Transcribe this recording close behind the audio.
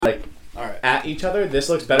at each other, this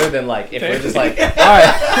looks better than like if we're just like. All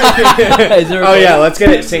right. Oh yeah, let's get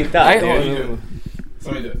it synced up.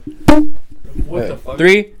 Somebody do it. What the fuck?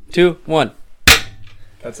 3, 2, 1.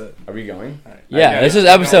 That's it. Are we going? All right. Yeah, this is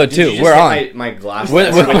episode 2. We're on. My glass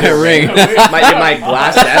With desk my ring. my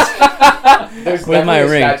glass desk. There's With my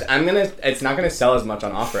ring. It's not gonna sell as much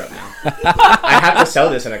on OfferUp now. I have to sell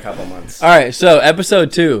this in a couple months. All right, so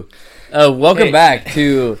episode 2. Welcome back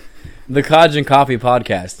to the Codge and Coffee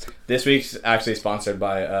podcast. This week's actually sponsored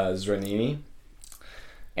by Zranini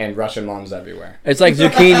and Russian moms everywhere. It's like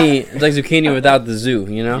zucchini. It's like zucchini without the zoo.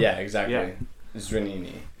 You know? Yeah, exactly. Yeah.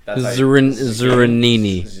 Zranini.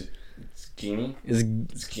 Zucchini. Zucchini?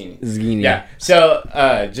 Zucchini. Zucchini. Yeah.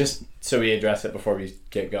 So, just so we address it before we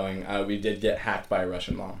get going, we did get hacked by a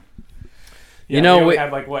Russian mom. Yeah, you know, we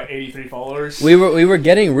had 83 followers. We were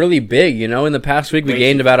getting really big. You know, in the past week we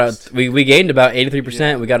gained about we gained about 83%.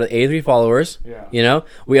 Yeah. We got 83 followers. Yeah. You know,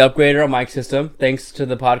 we upgraded our mic system thanks to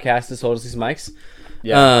the podcast that sold us these mics.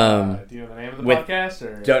 Yeah. Do you know the name of the podcast?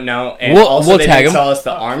 Or? Don't know. And we'll also they tag didn't them. sell us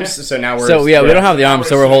the arms, so now we're... So, yeah, we don't have the arms,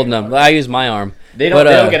 so we're holding them. I use my arm. They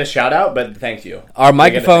don't get a shout-out, but thank you. Our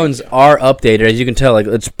microphones are updated. As you can tell, like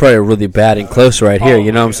it's probably really bad and close right here.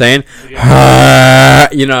 You know what I'm saying?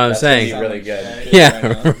 You know what I'm saying? Really good.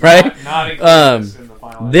 Yeah, right? Not in the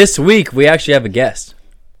final this week, we actually have a guest.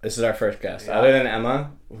 This is our first guest. Yeah. Other than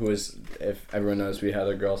Emma, who is, if everyone knows, we had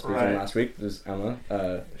a girl speaking last week. This is Emma,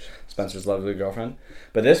 Spencer's lovely girlfriend.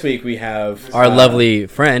 But this week we have our lovely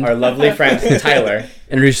friend. Our lovely friend Tyler.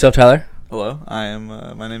 Introduce yourself, Tyler. Hello, I am.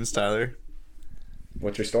 My name is Tyler.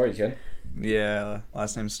 What's your story, kid? Yeah,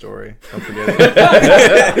 last name's Story. Don't forget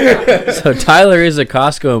it. So Tyler is a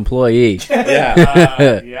Costco employee.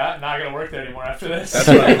 Yeah, not gonna work there anymore after this. That's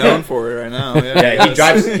what I'm known for right now.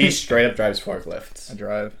 Yeah, he straight up drives forklifts. I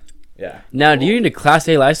drive. Yeah. Now, do you need a Class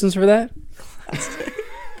A license for that?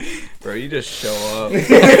 Bro, you just show up. You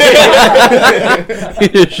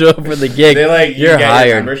just show up for the gig. They're like, you're hired.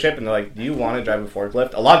 Your membership, and they're like, do you want to drive a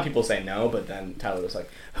forklift? A lot of people say no, but then Tyler was like,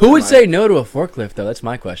 who would say no to a forklift, though? That's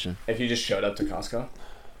my question. If you just showed up to Costco?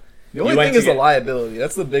 The only thing is the liability.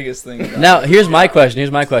 That's the biggest thing. Now, here's my question.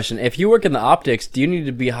 If you work in the optics, do you need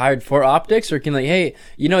to be hired for optics? Or can like, hey,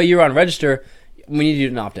 you know you're on register, we need you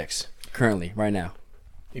in optics currently, right now?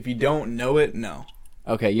 If you don't know it, no.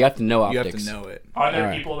 Okay, you have to know optics. You have to know it. Are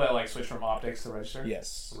there people that switch from optics to register?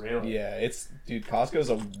 Yes. Really? Yeah, dude, Costco's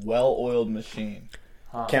a well-oiled machine.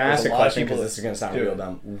 Can I ask a question, because this is going to sound real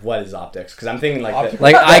dumb? What is optics? Because I'm thinking like...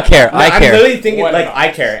 Like, I care. I'm literally thinking like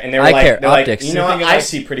I care. And they're like, optics. You know what? I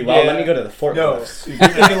see pretty well. Let me go to the forklift. No, you're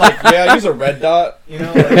thinking like, I use a red dot, you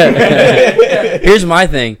know? Like, here's my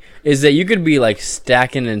thing, is that you could be like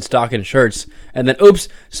stacking and stocking shirts, and then,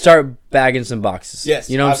 start bagging some boxes. Yes.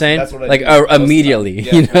 You know what I'm saying? That's what I like, do immediately,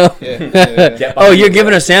 yeah. you know? Yeah. Oh, you're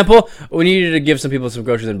giving a sample? We need you to give some people some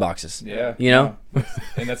groceries in boxes. Yeah. You know?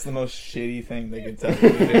 And that's the most shitty thing they could tell you.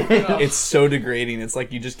 It's so degrading. It's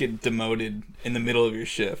like you just get demoted in the middle of your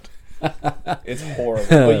shift. It's horrible.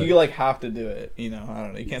 But you have to do it. You know, I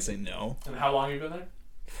don't know. You can't say no. And how long have you been there?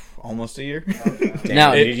 Almost a year.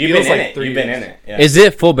 Now, you've been in it. You've been in it. Yeah. Is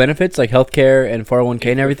it full benefits like healthcare and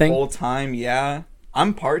 401k and everything? Full time, yeah.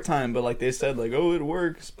 I'm part time, but like they said, it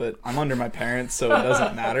works. But I'm under my parents, so it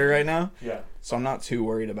doesn't matter right now. Yeah. So I'm not too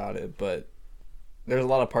worried about it. But there's a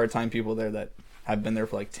lot of part time people there that have been there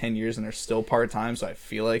for 10 years and are still part time. So I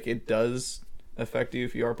feel like it does affect you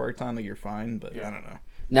if you are part time. Like you're fine, but I don't know.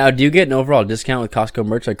 Now, do you get an overall discount with Costco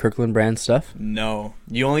merch, like Kirkland brand stuff? No,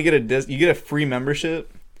 you only get you get a free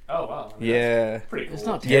membership. Oh wow! Yeah, pretty cool. It's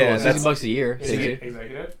not terrible. Yeah, it's $60 a year.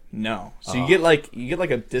 Executive? No, so you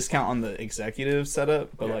get a discount on the executive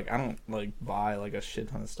setup, but I don't buy a shit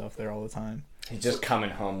ton of stuff there all the time. He's just coming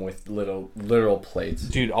home with literal plates.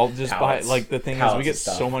 Dude, I'll just buy the thing is we get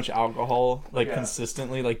so much alcohol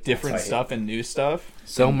consistently, different stuff and new stuff.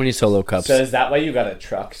 So many solo cups. So is that why you got a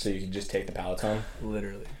truck so you can just take the pallets home?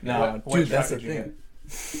 Literally. No, dude, that's the thing.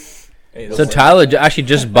 Hey, so Tyler actually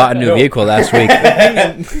just bought a new vehicle last week.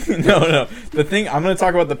 No. The thing, I'm going to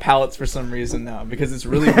talk about the pallets for some reason now because it's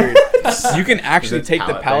really weird. You can actually take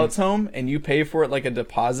the pallets home and you pay for it like a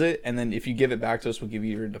deposit, and then if you give it back to us, we'll give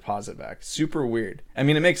you your deposit back. Super weird. I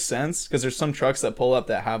mean, it makes sense because there's some trucks that pull up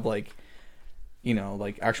that have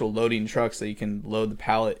actual loading trucks that you can load the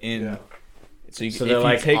pallet in. Yeah. So you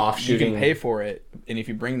can pay for it, and if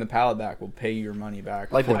you bring the pallet back, we'll pay you your money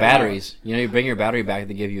back. Like the batteries. You bring your battery back,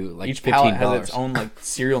 they give you each $15. pallet has its own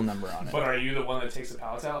serial number on it. But are you the one that takes the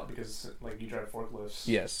pallets out because you drive forklifts?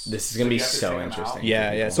 Yes. This is gonna be so interesting.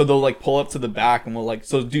 Yeah. So they'll pull up to the back, and we'll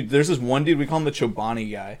so dude, there's this one dude we call him the Chobani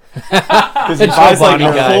guy. Because he buys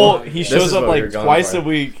he shows up twice a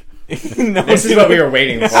week. No, This is what we were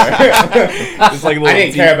waiting for. It's like a little I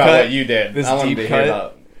didn't care deep about cut. what you did. This I wanted deep to cut. hear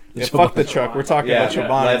about. Yeah, fuck the truck. We're talking about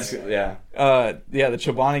Chobani. Yeah. The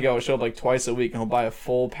Chobani guy will show up like twice a week and he'll buy a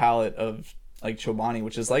full pallet of like Chobani,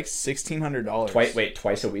 which is like $1,600.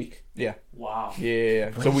 Twice a week? Yeah. Wow.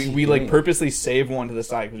 Yeah. So we like purposely save one to the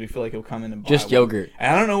side because we feel like he'll come in and buy Just one. yogurt.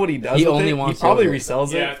 And I don't know what he does. He with only it. wants He probably yogurt.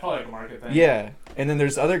 resells Yeah, it. it's probably like a market thing. Yeah. And then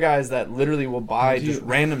there's other guys that literally will buy just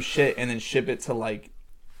random shit and then ship it to like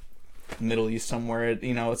Middle East somewhere.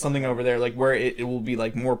 You know, it's something over there like where it will be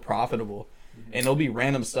like more profitable. And it'll be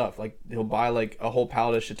random stuff. Like he'll buy like a whole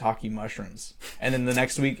pallet of shiitake mushrooms, and then the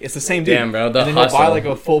next week it's the same dude. Damn, bro, the and then he'll buy hustle. like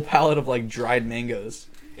a full pallet of like dried mangoes.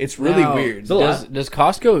 It's really Now, weird. Does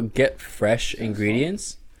Costco get fresh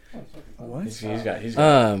ingredients? What? He's got.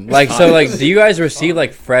 Do you guys receive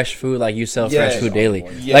like fresh food? Like you sell fresh food daily?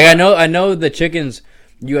 Yeah. Like I know the chickens.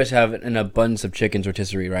 You guys have an abundance of chickens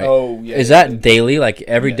rotisserie, right? Oh yeah. Is that daily? Like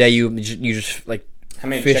every day Yes. you just like How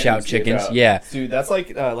many fish out do you chickens? throw? Yeah. Dude, that's like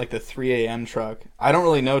the 3 a.m. truck. I don't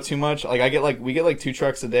really know too much. Like we get like 2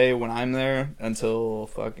 trucks a day when I'm there until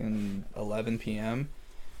fucking 11 p.m.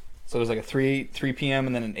 So there's like a 3 p.m.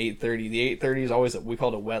 and then an 8:30. The 8:30 is always we call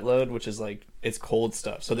it a wet load, which is like it's cold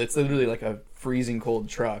stuff. So it's literally like a freezing cold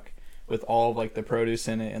truck with all of like the produce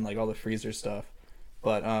in it and like all the freezer stuff.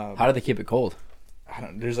 But How do they keep it cold?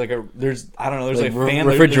 there's like there's like Like a fan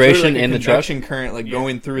refrigeration there's like in a the truck? convection current like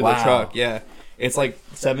going through Wow. the truck. Yeah, it's like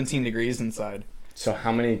 17 degrees inside. So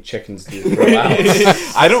how many chickens do you throw out?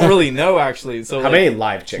 I don't really know actually. So How like, many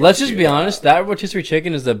live chickens? Let's do just you be throw honest. out? That rotisserie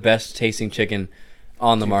chicken is the best tasting chicken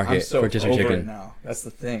on the I'm market. so Rotisserie over it chicken. now. That's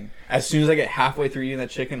the thing. As soon as I get halfway through eating that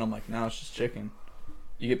chicken, I'm like, now it's just chicken.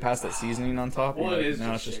 You get past that seasoning on top, Well, you're it like, is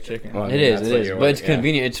now just it's just chicken. chicken. Well, It is, that's it what is, you're but it's ordering, yeah.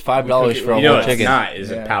 convenient. It's $5 for a You know whole what chicken. it's not is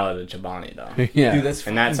Yeah. a pallet of Chobani though. Yeah, Dude, that's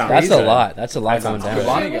And that's not that's a reason. lot. That's a lot That's going not down.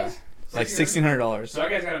 bad. Chobani guy. Like $1,600. So that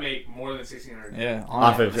guy's gotta make more than 1,600. Yeah,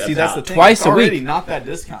 Off on of it. a See, that's the pallet. thing. Twice It's a week. already not that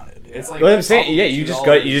discounted. It's like What I'm saying, probably yeah, you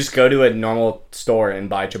just go to a normal store and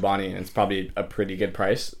buy Chobani, and it's probably a pretty good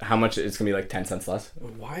price. How much? It's gonna be like 10 cents less.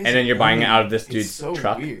 Why is And then it you're buying it only- out of this it's dude's so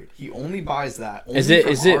truck. Weird. He only buys that. Only Is it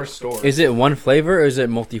from our store. is it one flavor or is it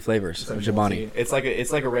multi flavors of It's Chobani? It's like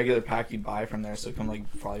a regular pack you buy from there, so it come like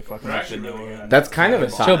probably fucking They're like actually vanilla. really good. and- That's kind of a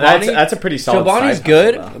solid. Chobani- That's a pretty solid. Chobani's side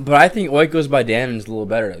good, hustle, though. but I think Oikos by Danon's a little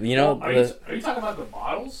better. You know, Are you talking about the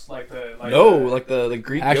bottles? Like the like the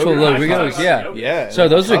Greek Actual yogurt? little I Greek thought yogurts, about yeah. yogurt. Yeah. So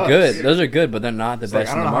those are cups. good. Those are good, but they're not the It's like,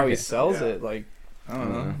 best I in don't the know how he market. sells Yeah. it. Like I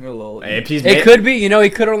don't know. You're a little. If he's It made- could be, he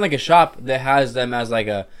could own like a shop that has them as like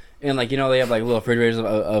a, and like they have like little refrigerators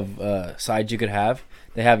of sides you could have.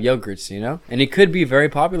 They have yogurts, and it could be a very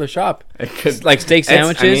popular shop. It could Like steak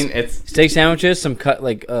sandwiches, it's some cut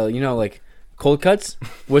like like cold cuts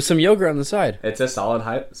with some yogurt on the side. it's a solid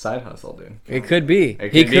side hustle, dude. It could be.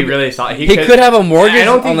 It could be really solid. He could have a mortgage I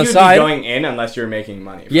don't think on the you'd side. be going in unless you're making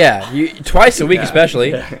money. Yeah, twice a week Yeah.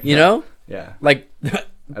 especially. Yeah. Like good.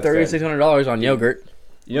 $3,600 on yogurt.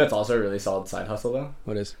 You know, it's also a really solid side hustle though.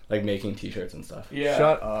 What is? Like making T-shirts and stuff. Yeah.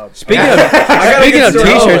 Shut up. Speaking of Speaking of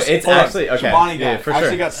t-shirts, it's Hold on. actually okay. Chobani guy Yeah, for actually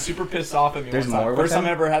sure. got super pissed off at me. There's one time. more with First time him?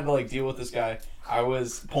 I ever had to like deal with this guy. I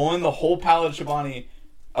was pulling the whole pallet of Chobani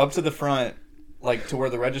up to the front, like to where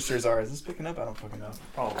the registers are. Is this picking up? I don't fucking know.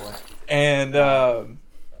 Probably. And so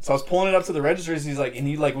I was pulling it up to the registers. He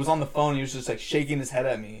was on the phone. He was just like shaking his head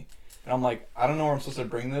at me, and I'm like, I don't know where I'm supposed to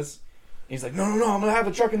bring this. He's like, no, I'm gonna have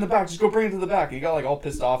a truck in the back. Just go bring it to the back. He got like all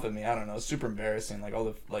pissed off at me. I don't know. It's super embarrassing. Like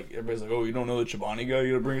everybody's like, oh, you don't know the Chobani guy?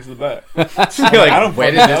 You gotta bring it to the back. You're like, I don't where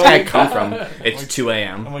did fucking this know. guy come from? It's 2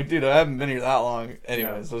 I'm a.m. like, dude, I haven't been here that long.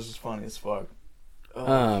 Anyways, so it's just funny as fuck. So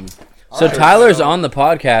Alright, Tyler's so- on the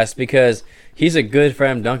podcast because he's a good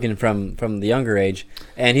friend, Duncan, from the younger age,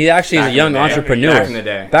 and he actually is a young entrepreneur. Back in the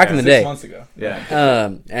day. Back in the 6 day. months ago.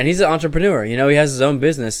 Yeah. And he's an entrepreneur. He has his own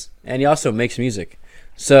business, and he also makes music.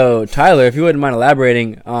 So, Tyler, if you wouldn't mind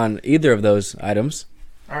elaborating on either of those items.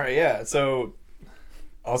 All right, yeah. So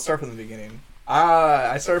I'll start from the beginning.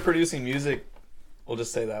 I started producing music. We'll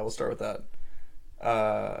just say that. We'll start with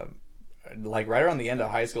that. Like right around the end of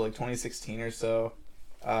high school, like 2016 or so.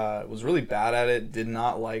 Was really bad at it. Did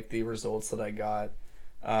not like the results that I got.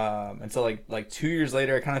 Until like 2 years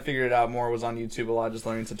later, I kind of figured it out more. Was on YouTube a lot, just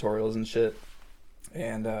learning tutorials and shit.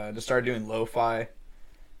 And just started doing lo-fi,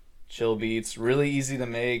 chill beats. Really easy to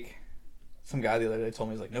make. Some guy the other day told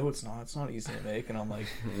me, he's like, no, it's not. It's not easy to make. And I'm like,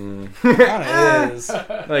 it kind of is.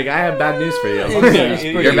 Like, I have bad news for you.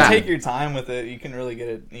 You You're bad. take your time with it. You can really get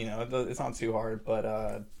it. It's not too hard.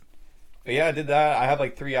 But yeah, I did that. I have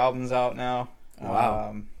like 3 albums out now.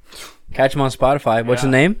 Wow. Catch him on Spotify. What's the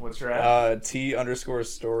Yeah. name? What's your ad?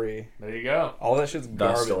 T_story. There you go. All that shit's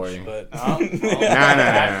garbage, story. but Oh, well,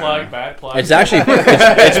 Nah. Bad plug. It's actually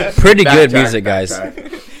it's pretty good music, guys.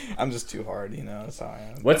 I'm just too hard, That's how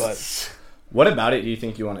I am. What about it do you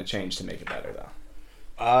think you want to change to make it better, though?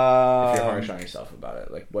 If you're harsh on yourself about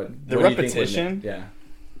it, like what? The what do you think would repetition? yeah.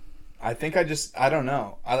 I think I don't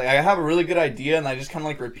know. I have a really good idea, and I just kind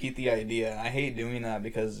of repeat the idea. And I hate doing that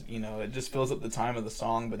because it just fills up the time of the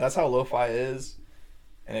song. But that's how lo-fi is,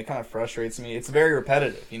 and it kind of frustrates me. It's very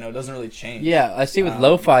repetitive. It doesn't really change. Yeah, I see with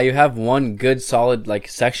lo-fi, you have one good solid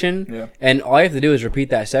section, Yeah. and all you have to do is repeat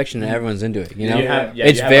that section, and everyone's into it. It's you have- very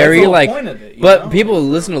That's the whole point of it, but people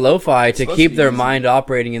listen to lo-fi to supposed keep to be their easy. mind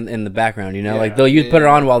operating in the background. Yeah. They'll put it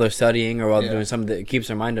Yeah. on while they're studying or while they're Yeah. doing something that keeps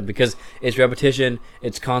their mind up because it's repetition,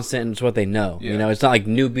 it's constant, and it's what they know. Yeah. It's not like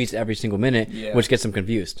new beats every single minute, Yeah. which gets them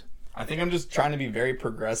confused. I think I'm just trying to be very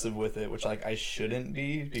progressive with it, which I shouldn't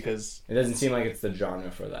be because It doesn't seem like it's the genre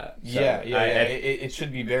for that. So it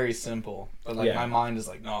should be very simple. But Yeah. my mind is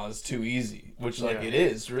no, it's too easy, which Yeah. it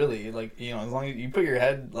is really as long as you put your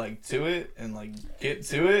head to it and get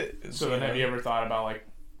to it. So then, have you ever thought about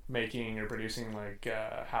making or producing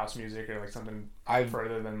house music or something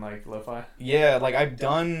further than lo-fi? Yeah, I've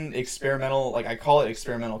done experimental, I call it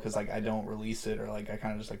experimental because I don't release it or I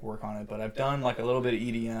kind of just work on it. But I've done a little bit of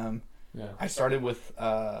EDM. Yeah. I started with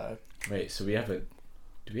Wait, so do we have a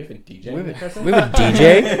DJ? We have a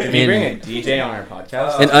DJ. Did we bring a DJ on our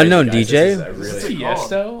podcast? An unknown Guys, DJ? This is a Is really it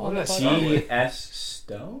Tiesto on the podcast? T.S.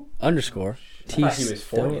 Stowe? _. I thought he was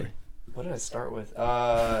 40. what did I start with?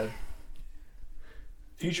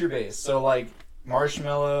 Future bass. So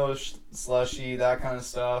marshmallow, slushy, that kind of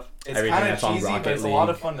stuff. It's Everything kind of that's on cheesy, Rocket but it's a lot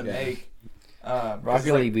of League. fun to Yeah. make.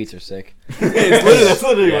 Rocket League beats are sick. That's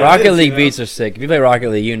literally what it Rocket is, League beats are sick. If you play Rocket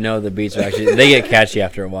League, the beats are actually they get catchy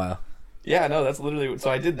after a while. Yeah, no, that's literally.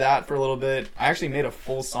 So I did that for a little bit. I actually made a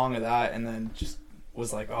full song of that, and then just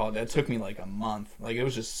was oh, that took me a month. It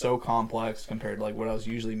was just so complex compared to what I was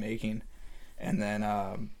usually making. And then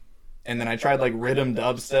I tried rhythm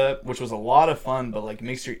dubstep, which was a lot of fun, but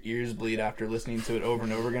makes your ears bleed after listening to it over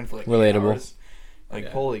and over again for 8 Relatable. hours.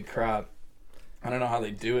 Holy crap! I don't know how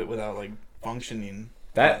they do it without functioning.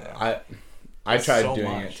 I tried so doing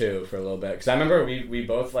much. it too for a little bit because I remember we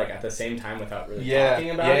both at the same time without really Yeah.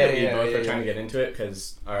 talking about Yeah, it. We yeah, both yeah, were trying to yeah. get into it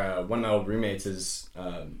because one of my old roommates is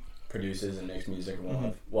produces and makes music,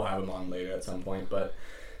 and we'll have him on later at some point. But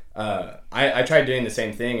I tried doing the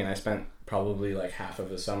same thing, and I spent probably half of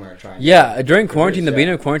the summer trying. Yeah, during quarantine, the Yeah.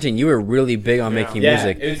 beginning of quarantine, you were really big on making Yeah,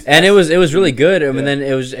 music, it was- and it was really good. And Yeah. then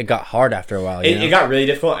it got hard after a while. It got really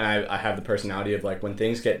difficult, and I have the personality of when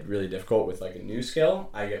things get really difficult with a new skill,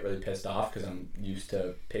 I get really pissed off because I'm used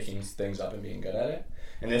to picking things up and being good at it.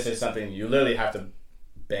 And this is something you literally have to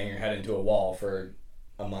bang your head into a wall for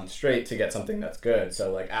a month straight to get something that's good.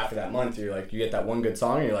 So after that month, you're you get that one good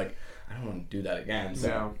song, and you're I don't want to do that again. So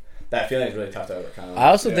No. that feeling is really tough to overcome. I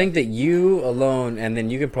also think that you alone, and then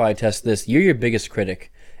you can probably test this. You're your biggest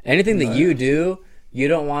critic. Anything that you do, you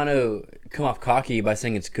don't want to come off cocky by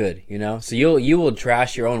saying it's good. So you will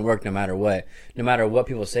trash your own work no matter what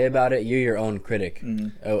people say about it. You're your own critic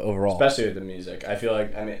overall. Especially with the music, I feel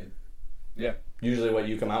Yeah. usually what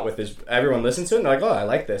you come out with is everyone listens to it and they're oh, I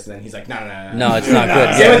like this, and then he's no, No, it's not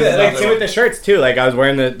good. Same with the shirts too. I was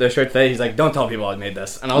wearing the shirt today. He's don't tell people I made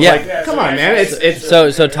this, and I was come on, man, it's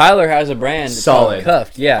So Tyler has a brand Solid. called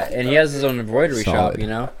Cuffed, and he has his own embroidery Solid.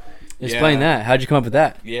 shop. Explain Yeah. that. How'd you come up with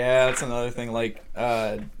that? Yeah, that's another thing.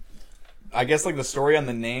 I guess the story on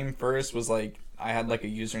the name first was I had a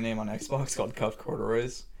username on Xbox called Cuffed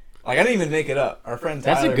Corduroys. I didn't even make it up. Our friend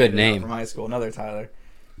Tyler That's a good made it up name. from high school. Another Tyler.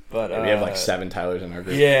 But we have 7 Tylers in our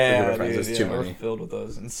group. Yeah, Our group of friends. dude, It's too we're many. filled with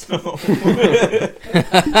those, and so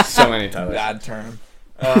So many Tylers. bad term,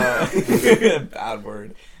 bad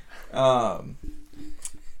word.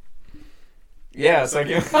 Yeah, so I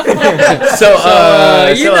came.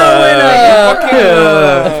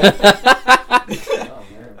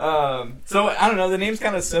 So I don't know. The name's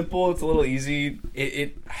kind of simple. It's a little easy.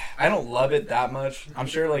 I don't love it that much. I'm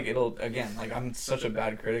sure it'll again. I'm such a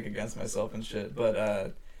bad critic against myself and shit.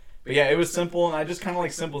 But yeah, it was simple, and I just kind of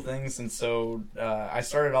like simple things. And so I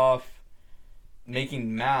started off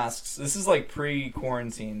making masks. This is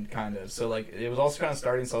pre-quarantine kind of. So it was also kind of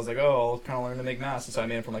starting. So I was I'll kind of learn to make masks. And so I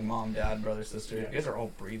made it from mom, dad, brother, sister. You guys are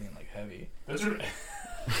all breathing heavy. Those are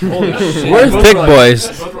Holy shit! Where's Thick Boys?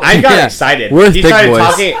 I got Yeah. excited. Where's he Thick started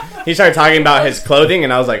Boys? He started talking about his clothing,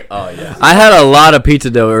 and I was oh yeah. I had a lot of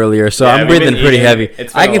pizza dough earlier, so Yeah, I'm we've breathing been pretty eating. heavy.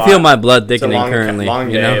 It's been I a can lot. feel my blood It's a thickening long, currently.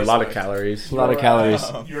 long you day, know? a lot of calories. A lot of calories.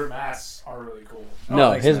 your masks are really cool.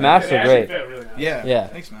 No, thanks, his man. masks They are actually great. fit really nice. Yeah. Yeah.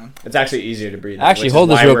 Thanks, man. It's actually easier to breathe. Actually, which hold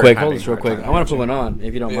is this why real we're quick. having Hold this real hard quick. time I want to managing. put one on,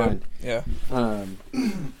 if you don't mind. Yeah.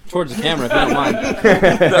 Towards the camera, if you don't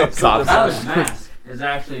mind. Stop. Tyler's mask is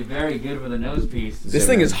actually very good for the nose piece. This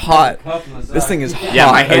thing is hot. This thing is hot. Yeah,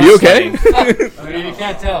 my Are hand's you okay? I mean, you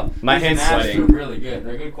can't tell. My These hand's masks sweating. are really good.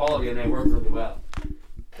 They're good quality and they work really well.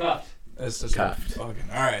 Cuffed. It's just Cuffed. fucking.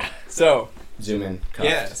 All right. So Zoom in. Cuff.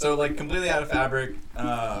 yeah, so like completely out of fabric.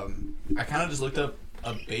 I kind of just looked up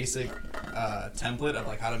a basic template of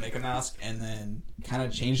like how to make a mask, and then kind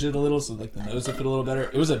of changed it a little so like the nose would fit a little better.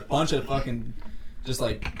 It was a bunch of fucking just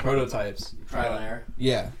like prototypes. Trial and error.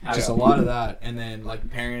 Yeah, just a lot of that, and then like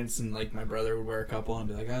parents and like my brother would wear a couple and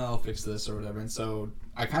be like, "Oh, I'll fix this" or whatever. And so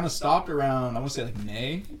I kind of stopped around. I want to say like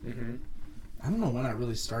May. Mm-hmm. I don't know when I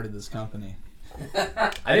really started this company.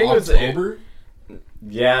 I think it was October.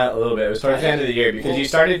 Yeah, a little bit. It was towards the end of the year because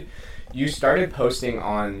you started posting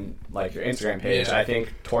on like your Instagram page. Yeah. I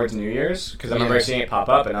think towards New Year's because I remember seeing it pop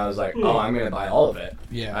up and I was like, oh, I'm gonna buy all of it.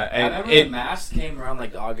 Yeah. I And remember the mask came around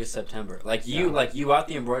like August, September. Like you bought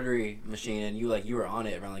the embroidery machine and you were on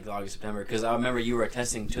it around like August, September. Because I remember you were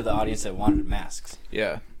testing to the audience that wanted masks.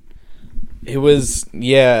 Yeah. It was,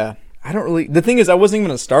 yeah. I don't really, the thing is, I wasn't even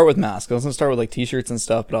going to start with masks. I was going to start with like t-shirts and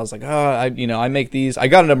stuff, but I was like, I make these. I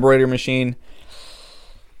got an embroidery machine.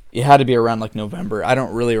 It had to be around like November. I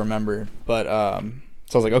don't really remember, but, so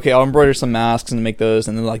I was like, okay, I'll embroider some masks and make those.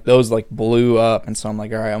 And then like those like blew up. And so I'm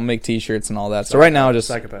like, all right, I'll make t-shirts and all that. So right now, just,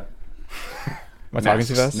 am Psychopath. I talking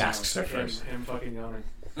too fast? Masks are first. Him fucking yawning.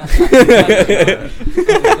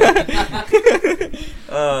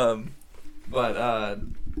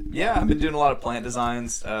 Yeah, I've been doing a lot of plant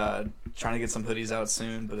designs, trying to get some hoodies out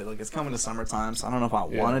soon, but it's coming to summertime, so I don't know if I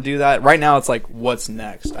want to do that. Right now, it's like, what's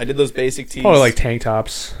next? I did those basic tees. Probably like tank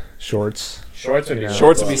tops, shorts. Shorts would be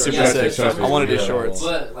Shorts would be cool. super Yeah, sick. shorts would I want be to do really shorts.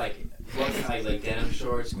 cool. What what kind of like denim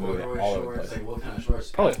shorts, corduroy all over the shorts? place. Like what kind of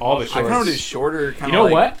shorts? Probably all the I kind of shorts. do shorter, kind You of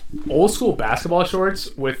know like, what? Old school basketball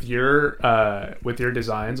shorts with your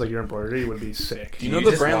designs, like your embroidery, would be sick. Do you know You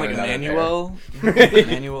the just brand want like another Emmanuel?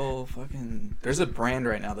 Emmanuel fucking... There's a brand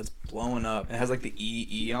right now that's blowing up. It has like the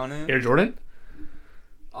EE on it. Air Jordan?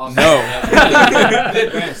 Awesome. No. Yeah,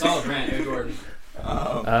 good brand, solid brand. Air Jordan. No,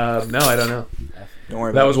 I don't know. Don't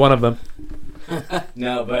worry about That was one of them.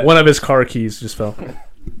 No, but One of his car keys just fell.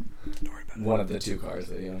 one of the two cars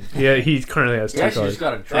that you own. Yeah, he currently has He two actually cars. just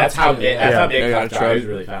got a truck. That's how too. big. Yeah. That's how big I got a Cuff truck. was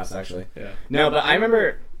really fast, actually. Yeah. No, but I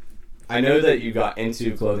remember. I know that you got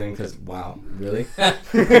into clothing because wow, really?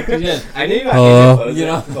 I knew you got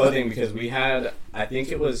into clothing because we had. I think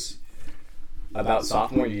it was about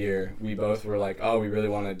sophomore year. We both were like, oh, we really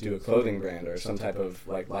want to do a clothing brand or some type of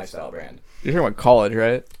like lifestyle brand. You're talking about college,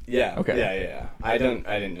 right? Yeah. Okay. Yeah. I didn't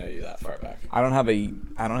know you that far back. I don't have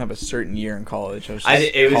a certain year in college. I was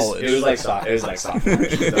just college. It was like sophomore.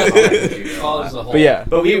 College as a whole. But yeah.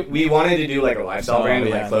 But we wanted to do like a lifestyle brand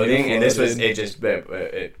with yeah, like clothing, new and this flow, was dude.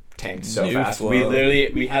 it tanked so New fast. flow.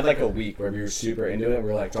 We had like a week where we were super into it. We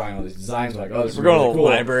were like drawing all these designs. We're like, oh, this We're is going really to the cool.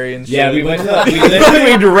 library and shit. Yeah, we went to the,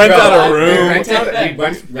 We'd rent out a room.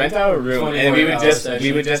 We'd rent out a room, and we would 24-hour just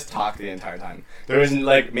session. talk the entire time. There was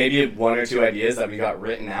like maybe one or two ideas that we got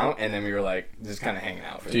written out, and then we were like just kind of hanging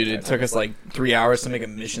out. For the Dude, entire it took time. us like 3 hours to make a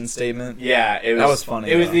mission statement. Yeah, it was. That was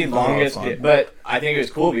funny, It was though. the That was longest, fun. but I think it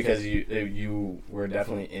was cool because you were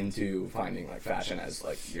definitely into finding like fashion as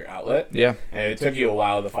like your outlet. Yeah. And it took you a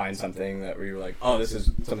while to find something that where you were like, oh, this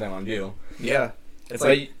is something I want to do. Yeah. It's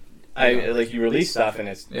But like you release stuff and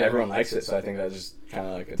it's Yeah. everyone likes it, so I think that's just kind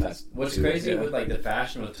of like a test. What's to it, crazy yeah. with like the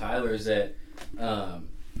fashion with Tyler is that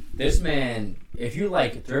this man, if you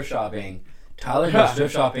like thrift shopping, Tyler goes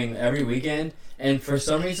thrift shopping every weekend, and for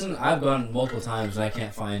some reason I've gone multiple times and I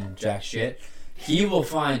can't find jack shit. He will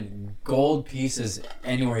find gold pieces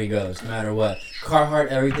anywhere he goes, no matter what. Carhartt,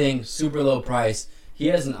 everything, super low price. He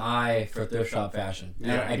has an eye for thrift shop fashion. And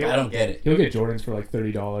Yeah, I don't get it. He'll get Jordans for like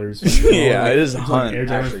 $30. Yeah, it is a hunt. Air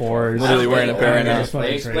Jordan Actually, 4s. Literally wearing a pair right now.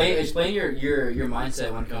 Explain your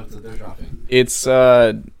mindset when it comes to thrift shopping. it's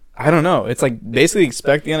I don't know. It's like basically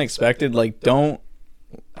expect the unexpected. Like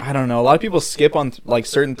I don't know. A lot of people skip on like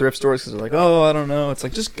certain thrift stores because they're like, oh, I don't know. It's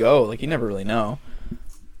like just go. Like you never really know.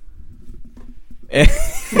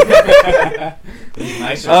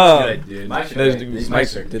 Mics are good, dude. Mics are Those good. These mics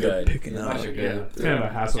mics are did good. picking These up. mics are Yeah. good. It's kind of a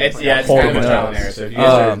hassle. It's Like, kind of a holding trial and up. error. So if you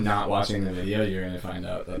guys are Um, not watching the video, you're gonna find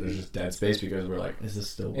out that there's just dead space because we're like, is this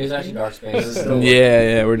still? It was actually dark space.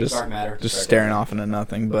 Yeah, we're just Dark matter. staring off into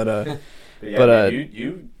nothing. But Yeah, but,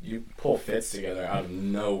 you pull fits together out of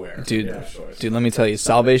nowhere. Dude, Yeah, sure. dude, let me tell you,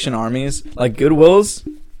 Salvation Armies like Goodwills,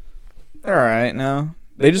 they're all right now.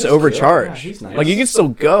 They just That's overcharge. cool. Yeah, he's nice. Like you can still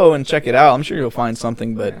go and check it out. I'm sure you'll find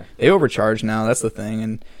something, but they overcharge now. That's the thing.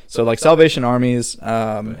 And so like Salvation Armies,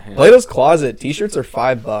 Plato's Closet t-shirts are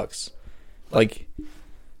 $5. Like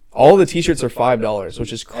all the t-shirts are $5,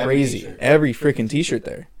 which is crazy. Every freaking t-shirt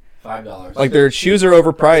there. $5. Like their shoes are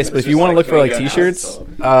overpriced, but if you want to like look for like really good t-shirts,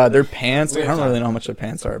 hats, their pants. I don't really know how much their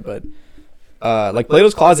pants are, but like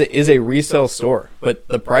Plato's Closet is a resale store, but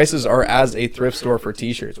the prices are as a thrift store for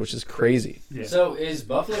t-shirts, which is crazy. Yeah. So is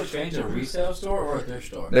Buffalo Exchange a resale store or a thrift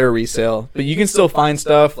store? They're a resale, but you can still find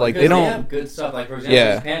stuff like Because they don't. have good stuff. Like for example,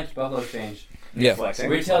 Yeah. these pants, Buffalo Exchange. Yeah,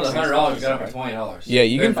 Retail at $100, got them for $20. yeah,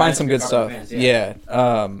 you can find some good stuff. Pants, Yeah,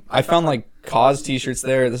 I found like Cause t-shirts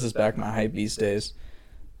there. This is back in my Hype Beast days.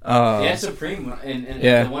 Yeah, Supreme. And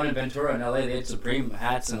Yeah. the one in Ventura in LA, they had Supreme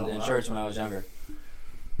hats and shirts when I was younger.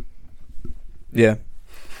 Yeah.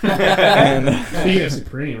 And, Speaking of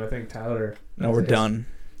Supreme, I think Tyler. no, we're done.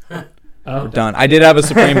 Oh. We're done. I did have a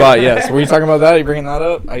Supreme bot, yes. Were you talking about that? Are you bringing that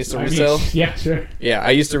up? I used to resell. Yeah, sure. Yeah,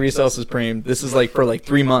 I used to resell Supreme. This is like for like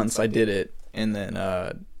 3 months I did it, and then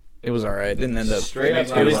it was alright. It didn't end up. Straight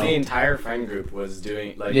up, it was the entire friend group was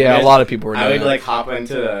doing like. Yeah, a lot of people were doing I would it. like hop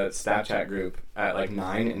into the Snapchat group at like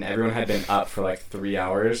 9, and everyone had been up for like 3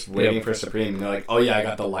 hours waiting for Supreme, and they're like, "Oh yeah, I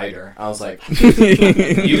got the lighter." I was like,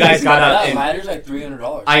 "You guys got up." That And, lighter's like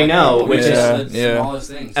 $300. I know, which is is the smallest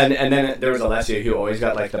things. and then there was Alessio who always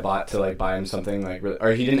got like the bot to like buy him something like, really,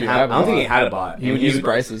 or he didn't He have. had a I don't think bot. he had a bot. He would use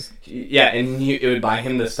prices. Yeah, and it would buy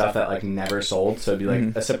him the stuff that like never sold. So it'd be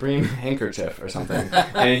like a Supreme handkerchief or something,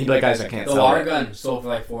 and he'd be like, "Guys, I can't The sell water it." gun sold for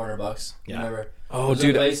like $400. Yeah. Remember? Oh, There's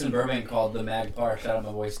dude. a place in Burbank called the Mag Park. Shout out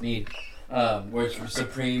my boy Sneed. Where it's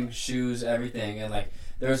Supreme shoes, everything, and like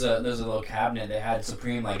there's a little cabinet that had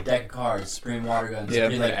Supreme like deck of cards, Supreme water guns, Yeah.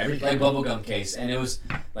 Supreme, like bubblegum case, and it was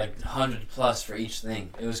like 100 plus for each thing.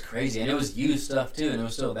 It was crazy, and it was used stuff too, and it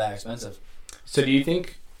was still that expensive. So do you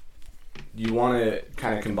think you want to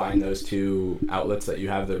kind of combine those two outlets that you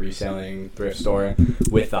have, the reselling thrift store,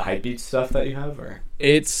 with the Hypebeast stuff that you have, or?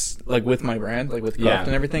 It's like with my brand, like with Cuffed Yeah.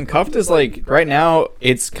 and everything. Cuffed is like right now.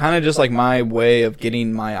 It's kind of just like my way of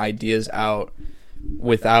getting my ideas out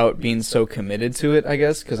without being so committed to it, I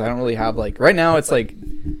guess. Because I don't really have like right now. It's like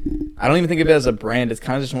I don't even think of it as a brand. It's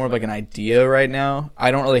kind of just more of like an idea right now.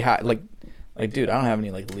 I don't really have like dude. I don't have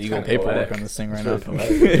any like legal kinda paperwork poetic. on this thing right It's now.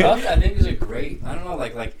 really Cuffed, I think is a great. I don't know,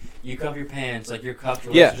 like you cuff your pants, like you're cuffed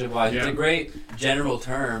Yeah. relationship wise. It's a great general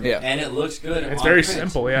term, Yeah. and it looks good. It's on very print.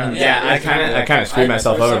 simple, yeah. Yeah, I kind of screwed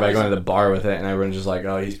myself for over some by going reason- to the bar with it, and everyone's just like,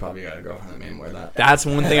 "Oh, he's probably got a girlfriend that made him wear that." That's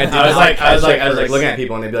one thing I did. I was like looking at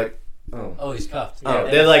people, and they'd be like, "Oh, Oh, he's cuffed. oh."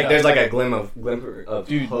 Yeah, They're like, cuffed. there's like a glimmer of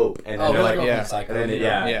Dude. hope, and then Oh, they're my like, girlfriend's yeah. psycho. and then,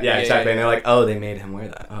 Yeah, exactly, yeah. and they're like, "Oh, they made him wear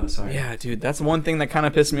that." Oh, sorry. Yeah, dude, that's one thing that kind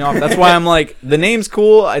of pissed me off. That's why I'm like, the name's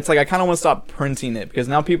cool. It's like I kind of want to stop printing it because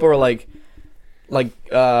now people are like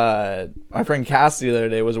my friend Cassie the other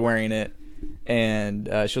day was wearing it, and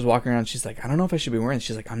she was walking around. She's like, I don't know if I should be wearing it.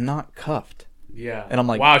 She's like, I'm not cuffed, Yeah. and I'm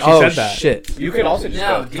like, wow, she oh said that. shit. You could also just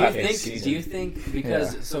Now, go do you cut his think? season. Do you think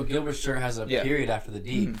because so Gilbert's shirt has a Yeah. period after the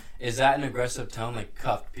D? Is that an aggressive tone, like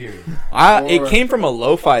cuffed period? It Or- came from a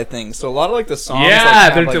lo-fi thing, so a lot of like the songs. Yeah, like,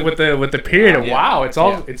 have, they're- like, with the period. Yeah. Wow, it's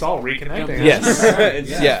all Yeah. it's all reconnecting. Yes.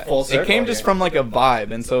 It's yeah, full it circle came just here. from like a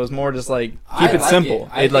vibe, and so it was more just like I keep it like simple. it.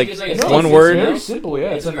 I It think like it's like a one statement, word, you know? Very simple, yeah.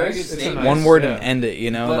 It's a very good it's a statement. one word, yeah. and end it.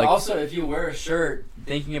 You know, But like also, if you wear a shirt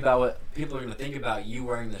thinking about what people are going to think about you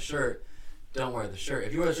wearing the shirt, don't wear the shirt.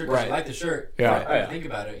 If you wear the shirt because Right. you like the shirt, Yeah. don't Oh, yeah. think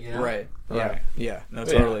about it. You know, right, yeah, Right. yeah, no,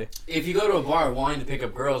 Yeah. totally. If you go to a bar wanting to pick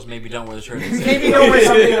up girls, maybe don't wear the shirt. Maybe don't wear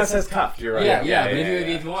something that says cuffed. You're right. Yeah. But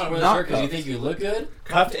if you want to wear the Not shirt because you cuffed. think you look good,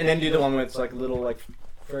 Cuffed, and then do the one with like little like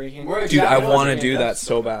furry hand. wear a Dude, I jacket want to over do your that cuffs.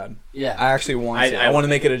 so bad. Yeah. I actually want to. I I want to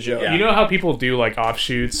make it a joke. Yeah. You know how people do like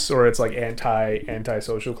offshoots or it's like anti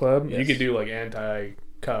social club? You Yes. could do like anti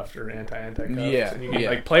cuffed or anti cuffed. Yeah, And you can yeah.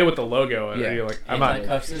 like play with the logo and Yeah. you're like, I'm not.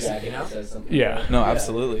 Anti-cuffs this, you know? Yeah. No,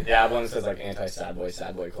 absolutely. Yeah, one that says like anti sad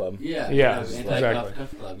boy club. Yeah. Yeah, Anti-cuff exactly.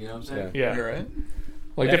 cuff club. You know what I'm saying? Yeah. You're right.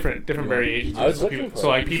 Like Yeah. different variations. I was So looking people, for so it.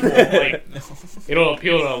 like people like it'll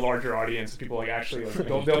appeal to a larger audience. People like actually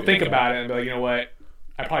like, they'll think about it and be like, you know what,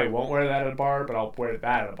 I probably won't wear that at a bar, but I'll wear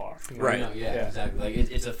that at a bar. You know? Right. No, yeah, Yeah. exactly. Like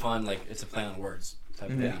it's a fun, like it's a play on words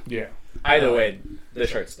type of thing. Yeah. Either way, the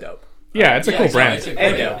shirt's dope. Yeah, it's a cool brand. It's a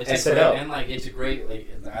And great, dope. it's It's a a great, dope. and like it's a great. Like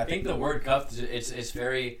I think the word cuffed, it's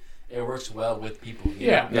very. It works well with people. You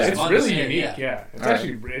Yeah, know? Yeah. it's fun to really say, unique. Yeah, it's Alright.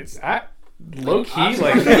 actually it's at low key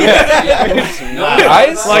like No,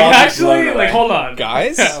 Guys? like Blown actually away. like hold on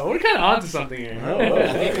Guys? Yeah, we're kind of onto something here.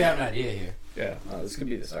 I think we have an idea here. Yeah. Oh, this could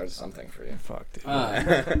be the start of something for you. Fuck, dude.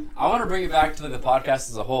 I want to bring it back to the podcast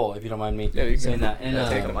as a whole, if you don't mind me Yeah, you can. saying that. And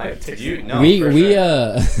Take the mic. You, no, we for we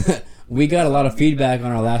sure. we got a lot of feedback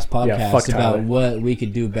on our last podcast fuck about Tyler. what we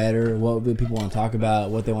could do better, what people want to talk about,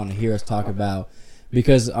 what they want to hear us talk about.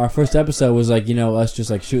 Because our first episode was like, us just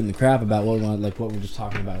like shooting the crap about what we want, like what we're just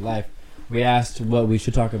talking about in life. We asked what we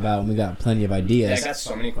should talk about, and we got plenty of ideas. Yeah, I got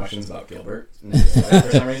so many questions about Gilbert for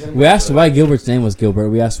some reason. We asked why Gilbert's name was Gilbert.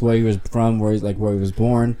 We asked where he was from, where he was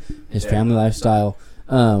born, his family lifestyle.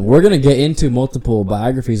 We're gonna get into multiple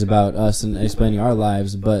biographies about us and explaining our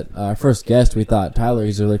lives. But our first guest, we thought Tyler.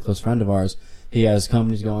 He's a really close friend of ours. He has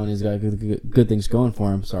companies going. He's got good things going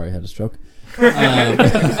for him. Sorry, I had a stroke. You'll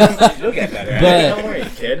get better. Don't worry,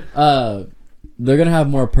 kid. They're gonna have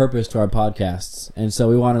more purpose to our podcasts, and so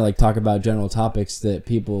we want to like talk about general topics that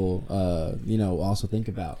people, also think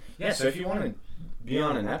about. Yeah, so if you want to be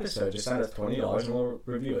on an episode, just send us $20 and we'll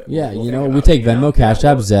review it. Yeah, we'll we take Venmo, Cash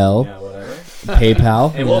App, Zelle, whatever.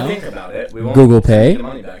 PayPal, And we'll think about it. We won't Google Pay. take the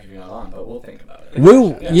money back if you're not on, but we'll think about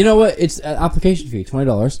it. You know what? It's an application fee,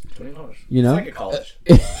 $20. $20. You know, It's like a college.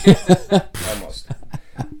 Almost.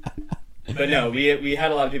 But no, we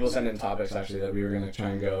had a lot of people send in topics actually that we were going to try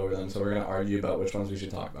and go over them, so we're going to argue about which ones we should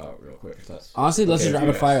talk about real quick. If that's honestly, let's okay just with you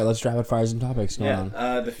rapid fire. guys. Let's rapid fire some topics going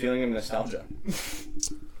on. The feeling of nostalgia.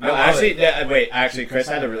 No, actually, Chris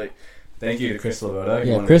had a really. Thank you to Chris Laboda.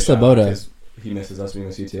 Yeah, Chris Laboda. He misses us, we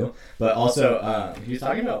miss you too. But also, he was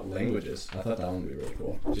talking about languages. I thought that one would be really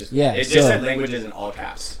cool. It just said languages in all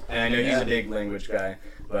caps. And I know he's a big language guy,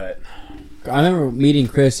 but I remember meeting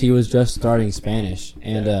Chris. He was just starting Spanish,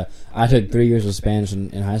 and I took 3 years of Spanish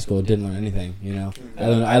in high school. Didn't learn anything,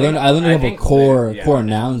 I learned a couple core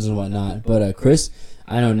nouns and whatnot. But Chris,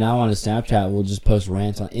 I know now on his Snapchat will just post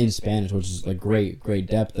rants in Spanish, which is like great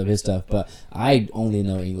depth of his stuff. But I only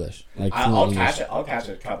know English. Like I'll catch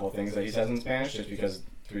a couple of things that he says in Spanish just because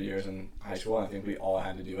 3 years in high school. I think we all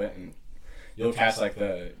had to do it, and you'll catch like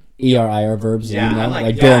the ER verbs.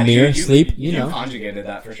 Like dormir, sleep. You conjugated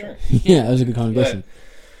that for sure. Yeah, it was a good conjugation.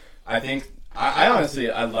 But I think I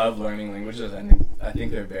honestly I love learning languages. I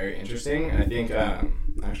think they're very interesting. I think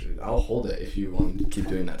actually I'll hold it if you want to keep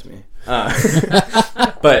doing that to me.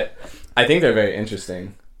 But I think they're very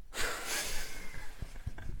interesting.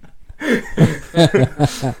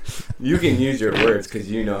 You can use your words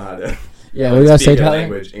because you know how to. Yeah, we gotta say your Tyler.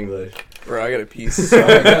 language, English. Bro, I got a piece. Go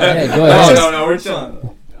ahead. No, we're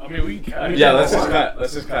chilling. I mean, we can cut. Yeah, let's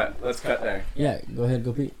just cut. Let's cut there. Yeah, go ahead,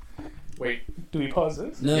 go Pete. Wait, do we pause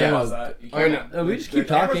this? No, Yeah, no, how's no. that? No, we just keep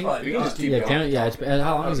talking. We can just keep Yeah, going.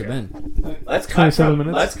 how long has it been? Let's cut 27 from.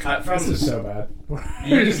 minutes? Let's cut from. This is so bad.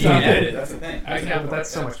 You just Stop edit it. it. That's the thing. I know, but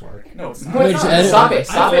that's so much work. No, it's Wait, not. just edit Stop it. it.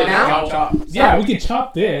 Stop it now. Yeah, we can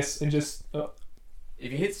chop this and just.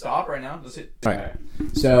 If you hit stop right now, just hit. Alright.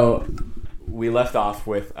 So we left off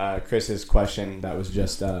with Chris's question that was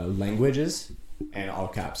just languages and all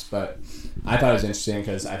caps. But I thought it was interesting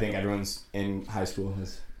because I think everyone's in high school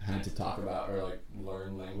has had to talk about or like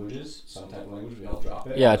learn languages, some type of language. We all drop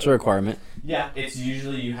it. Yeah, it's a requirement. Yeah, it's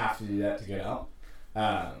usually you have to do that to get out.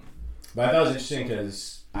 But I thought it was interesting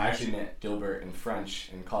because I actually met Gilbert in French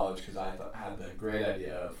in college because I had the great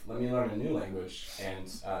idea of let me learn a new language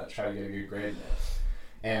and try to get a good grade in it.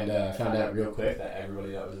 And I found out real quick that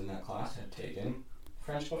everybody that was in that class had taken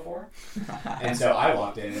French before. And so I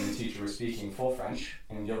walked in and the teacher was speaking full French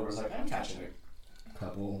and Gilbert was like, I'm catching a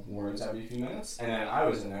couple words every few minutes. And then I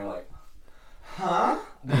was in there like, huh?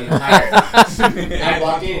 The entire I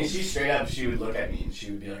walked in and she would look at me and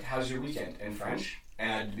she would be like, how's your weekend in French?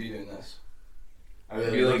 And I'd be doing this. I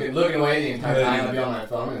would be looking away the entire time. I'd be on my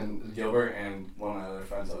phone and Gilbert and one of my other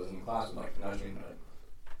friends that was in the class would like nudge me and be like,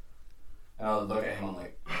 and I would look at him, I'm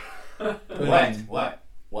like,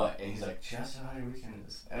 what? And he's like, just how your weekend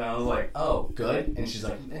is. And I was like, oh, good? And she's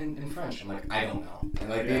like, in French. I'm like, I don't know. And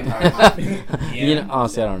like the entire time.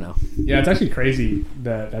 Honestly, I don't know. Yeah, it's actually crazy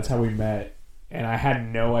that that's how we met, and I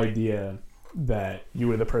had no idea that you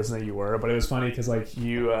were the person that you were. But it was funny because like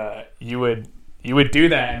you would do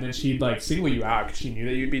that, and then she'd like single you out because she knew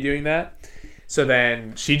that you'd be doing that. So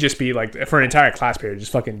then she'd just be like, for an entire class period,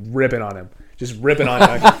 just fucking ripping on him. Just ripping on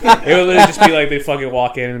him. It would literally just be like, they'd fucking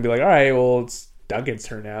walk in and be like, all right, well, it's Duncan's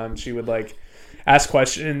turn now. And she would like ask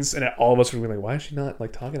questions, and all of us would be like, why is she not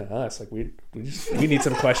like talking to us? Like we need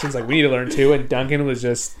some questions. Like we need to learn too. And Duncan was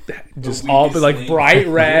just all but like bright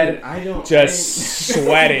red,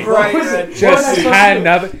 sweating. Bright red. Just had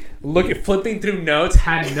nothing. Flipping through notes,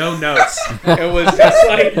 had no notes. It was just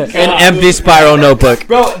like An empty spiral notebook.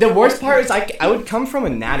 Bro, the worst part is I would come from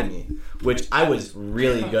anatomy, which I was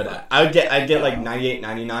really good at. I'd get like 98,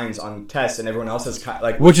 99s on tests, and everyone else is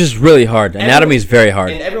like... Which is really hard. Anatomy is very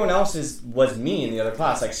hard. And everyone else was me in the other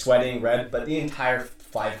class, like sweating, red, but the entire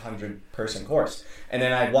 500-person course. And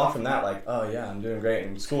then I'd walk from that like, oh yeah, I'm doing great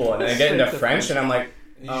in school. And then I get into French, and I'm like,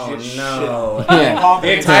 Oh no! Yeah.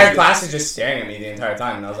 The entire class is just staring at me the entire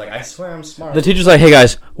time, and I was like, I swear I'm smart. The teacher's like, "Hey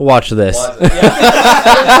guys, watch this."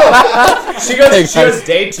 Yeah. she goes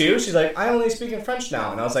day 2. She's like, I only speak in French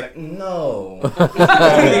now, and I was like, no,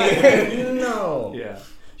 no. Yeah.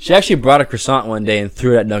 She actually brought a croissant one day and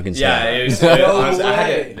threw it at Duncan's Yeah, head. it was. Honestly, I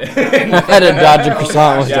had to dodge a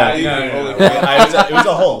croissant one Yeah, time. no. It was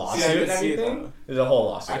a whole lawsuit. See, I and didn't see it, everything. though. It was a whole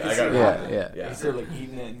lawsuit. I got robbed. Yeah. You started like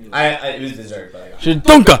eating it. And It was dessert, but I got She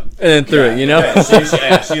Dunka and then threw it. You know.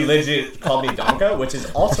 Yeah, she legit called me Donka, which is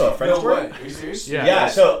also a French no word. way. Are you serious? Yeah,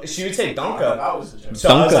 so she would say I thought Donka. that was a joke. So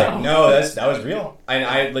I was Donka. like, no, that was real. And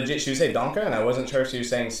I legit, she would say Donka, and I wasn't sure if she was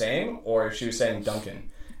saying same or if she was saying Duncan.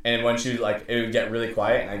 And when she was like, it would get really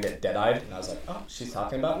quiet, and I'd get dead-eyed, and I was like, oh, she's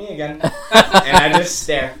talking about me again. And I just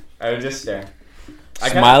stare. I would just stare.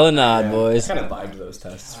 Smile and nod, boys. I kind of vibed those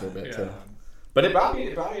tests for a bit, too. But it brought me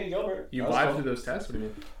to Gilbert. You That was lied cool. through those tests? What do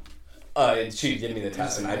you mean? She'd give me the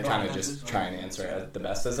test, and I'd kind of just try and answer it the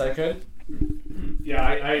best as I could. Yeah,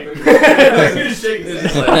 I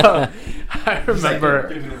remember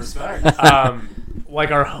Give me respect. like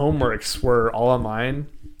our homeworks were all online,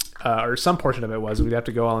 or some portion of it was. We'd have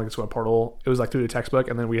to go on like to a portal. It was like through the textbook,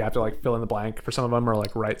 and then we'd have to like fill in the blank for some of them or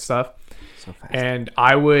like write stuff. So fast. And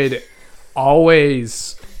I would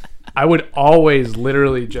always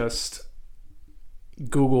literally just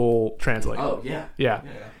Google Translate. Oh, yeah. Yeah.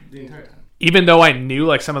 The entire time. Even though I knew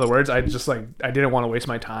like some of the words, I didn't want to waste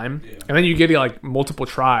my time. Yeah. And then you get like multiple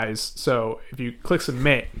tries. So if you click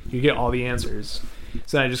submit, you get all the answers.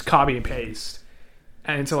 So then I just copy and paste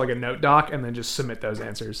into like a note doc and then just submit those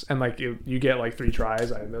answers. And like you get like 3 tries.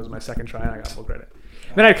 That was my second try and I got full credit.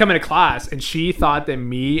 Then I'd come into class and she thought that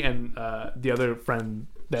me and the other friend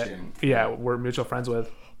that Jim. we're mutual friends with,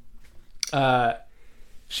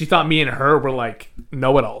 she thought me and her were like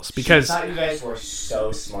know-it-alls because I thought you guys were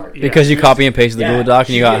so smart. Because you copy and pasted the Yeah, Google Doc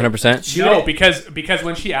and you got she 100%. no, because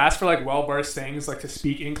when she asked for like well-versed things like to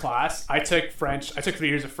speak in class, I took French. I took 3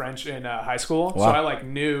 years of French in high school, so Wow. I like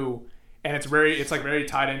knew, and it's like very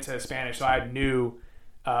tied into Spanish, so I knew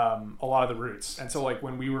a lot of the roots. And so like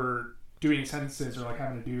when we were doing sentences or like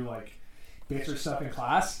having to do like basic stuff in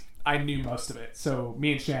class, I knew most of it. So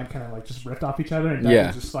me and Sham kind of like just ripped off each other and Yeah.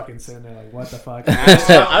 was just fucking sitting there like, what the fuck?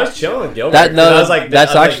 I was chilling with Gilbert. That- no, 'cause I was like,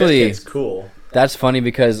 that's this actually- kid's cool. That's funny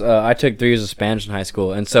because I took 3 years of Spanish in high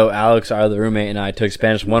school, and so Alex, our other roommate, and I took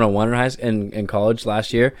Spanish 101 in college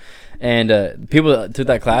last year. And people that took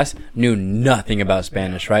that class knew nothing about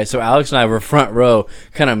Spanish, right? So Alex and I were front row,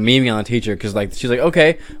 kind of memeing on the teacher because like she's like,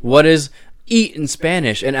 "Okay, what is eat in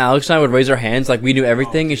Spanish?" And Alex and I would raise our hands like we knew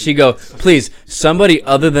everything, and she'd go, "Please, somebody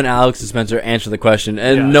other than Alex and Spencer answer the question,"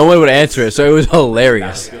 and Yeah. no one would answer it. So it was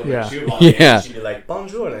hilarious. Yeah. She would walk in Yeah. and she'd be like,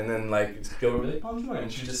 bonjour, and then like Gilbert would be like, bonjour,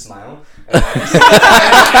 and she'd just smile. And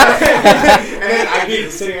then I'd be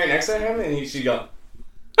sitting right next to him, and she'd go.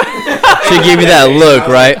 She gave me that look,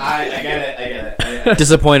 right? I get it.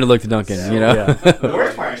 Disappointed look to Duncan, you know. Yeah. The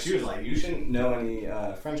worst part is she was like, you shouldn't know any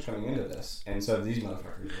French coming into this, and so these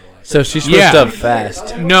motherfuckers were like. So she switched Yeah. up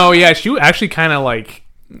fast. No, yeah, she actually kind of like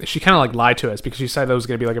lied to us because she said that it was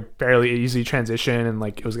going to be like a fairly easy transition and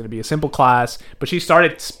like it was going to be a simple class, but she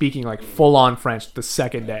started speaking like full on French the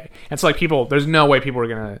second day, and so like there's no way people were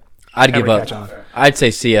gonna. I'd give ever up. catch on. I'd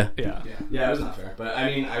say see ya. Yeah. Yeah, it was not fair, but I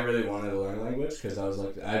mean, I really wanted to learn a language because I was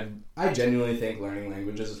like, I genuinely think learning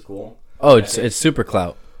languages is cool. Oh, it's super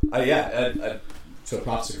clout. So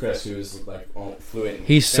props to Chris, who is like all fluent. In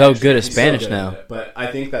He's so good at He's Spanish good now. at it. But I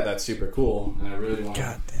think that's super cool, and I really want.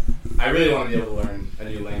 God damn. I really want to be able to learn a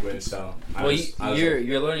new language. So I was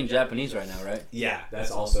you're learning Japanese right now, right? yeah, that's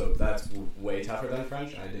way tougher than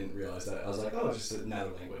French. I didn't realize that. I was like, oh, it's just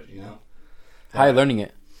another language, you know. How are you learning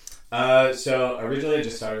it? So originally I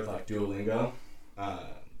just started with like Duolingo,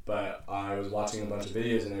 but I was watching a bunch of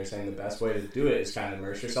videos and they were saying the best way to do it is kind of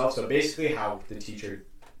immerse yourself. So basically how the teacher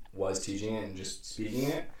was teaching it and just speaking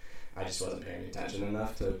it, I just wasn't paying attention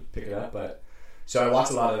enough to pick it up. But so I watch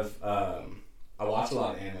a lot of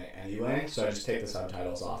anime anyway, so I just take the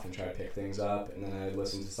subtitles off and try to pick things up, and then I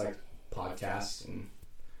listen to like podcasts and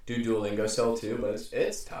do Duolingo still too, but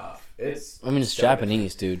it's tough. It's so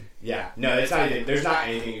Japanese, dude. yeah, no, it's not. There's not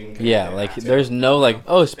anything you can. Yeah, compare like that to. there's no like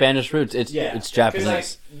Spanish roots. It's Yeah, it's 'cause, Japanese. like,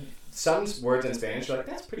 some words in Spanish are like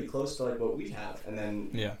that's pretty close to like what we have, and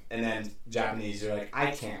then Japanese you're like I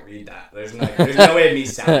can't read that. There's no way of me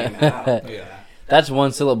sounding that out. But, Yeah. That's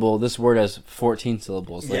one syllable. This word has 14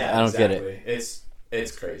 syllables. Like, I don't get it.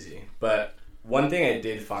 It's crazy. But one thing I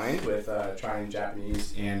did find with trying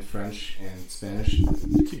Japanese and French and Spanish,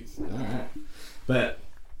 all right, but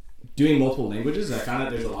doing multiple languages, I found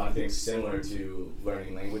that there's a lot of things similar to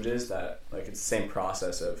learning languages that like it's the same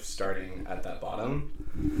process of starting at that bottom.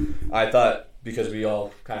 I thought because we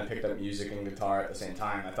all kind of picked up music and guitar at the same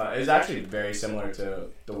time, I thought it was actually very similar to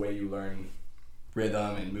the way you learn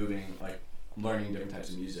rhythm and moving, like learning different types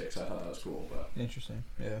of music. So I thought that was cool. But Interesting.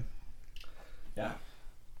 Yeah. yeah.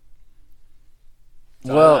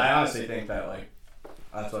 So Well- I honestly think that like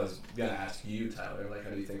that's what I was gonna ask you, Tyler. Like, how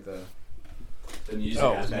do you think the music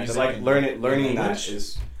aspect, music like and learning that language?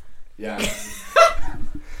 is, yeah,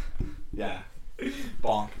 yeah.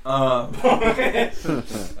 Bonk.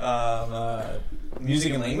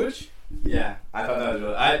 Music and language? Yeah, I thought that was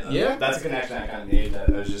really. Yeah. That's a connection I kind of made. That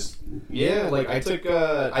I was just. Yeah, like I took.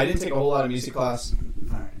 I didn't take a whole lot of music class.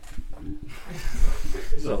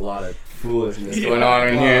 There's a lot of foolishness going on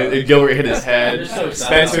in here. Gilbert hit his head.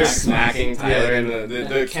 Spencer smacking Tyler, and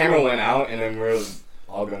the camera went out, and then we're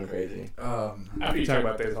all going crazy. After you talk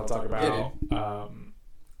about this, I'll talk about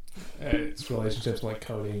its relationships like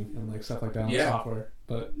coding and like stuff like that on Yeah. software.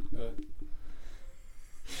 But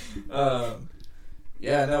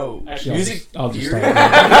Yeah, no. actually, music. I'll just theory- start.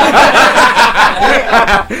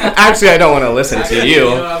 Actually, I don't want to listen to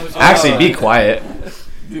you. Actually, be quiet.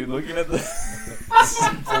 Dude, looking at the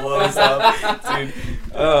blows up,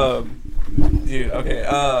 dude.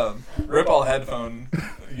 Okay. Rip all headphone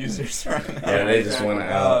users right now. Yeah, they just went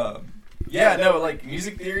out. Yeah, no, like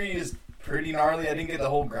music theory is pretty gnarly. I didn't get the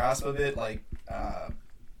whole grasp of it. Like, I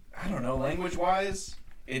don't know, language wise,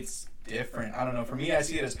 it's different. I don't know. For me, I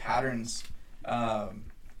see it as patterns,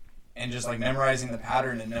 and just like memorizing the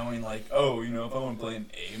pattern and knowing like, oh, you know, if I want to play an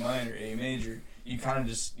A minor, A major. You kind of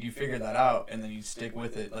just, you figure that out and then you stick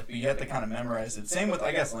with it. Like, you have to kind of memorize it. Same with,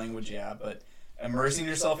 I guess, language, yeah, but immersing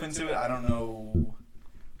yourself into it, I don't know.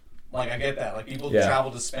 Like, I get that. Like, people travel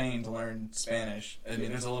to Spain to learn Spanish. I mean,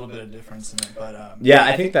 there's a little bit of difference in it, but... Yeah,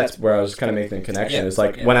 I think that's where I was kind of making the connection. Yeah, It's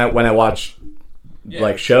like yeah. when I watch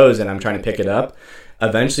like shows and I'm trying to pick it up,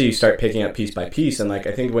 eventually you start picking up piece by piece. And like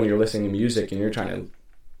I think when you're listening to music and you're trying to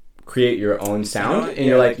create your own sound, and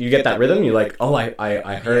you're like, you get that rhythm, you're like, oh,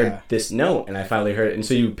 I heard this note and I finally heard it, and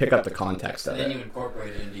so you pick up the context of And then it. you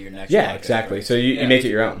incorporate it into your next. Yeah, project, exactly. right? So you make it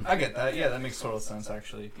your own. I get that. Yeah, that makes total sense,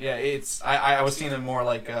 actually. Yeah, it's... I was seeing it more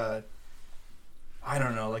like... I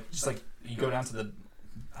don't know, like, just like, you go down to the...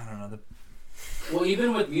 I don't know, the... Well,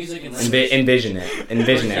 even with music and language, Envision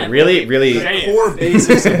it. Really, really. The core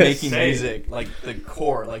basics of making Say it. music, like the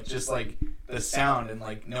core, like just like the sound and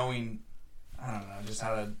like knowing, I don't know, just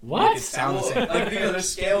how to make it sound the same. Like, you know, there's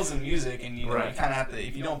scales in music, and you know, you kind of have to.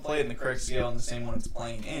 If you don't play it in the correct scale and the same one it's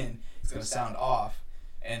playing in, it's gonna sound off.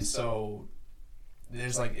 And so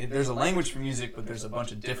there's a language for music, but there's a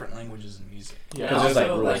bunch of different languages in music. yeah, Because there's, like,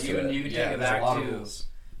 also, rules you to can it. take it there's back a lot to. of rules.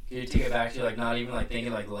 You take it back to like not even like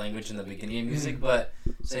thinking like language in the beginning of music, but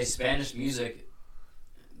say Spanish music,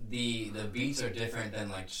 the beats are different than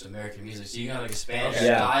like just American music. So you got like a Spanish Okay.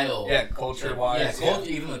 Yeah. style. Yeah, culture wise.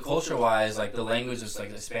 Even the culture wise, like the language is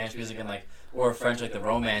like the Spanish music and like or French, like the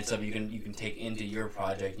Romance of you can take into your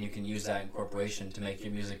project and you can use that incorporation to make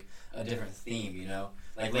your music a different theme. You know,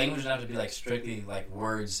 like language doesn't have to be like strictly like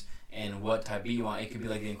words and what type beat you want. It could be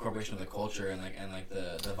like the incorporation of the culture and like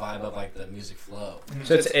the vibe of like the music flow.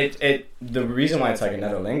 So it's the reason why it's like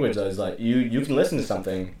another language though is like you can listen to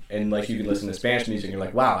something and like you can listen to Spanish music and you're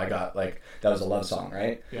like, wow, I got like that was a love song,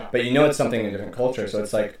 right? Yeah. But you know it's something in a different culture, so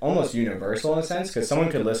it's like almost universal in a sense because someone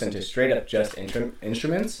could listen to straight up just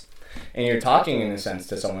instruments. And you're talking in a sense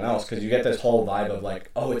to someone else because you get this whole vibe of like,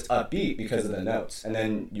 oh, it's upbeat because of the notes, and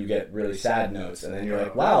then you get really sad notes, and then you're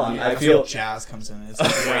like, wow, I feel, jazz comes in. It's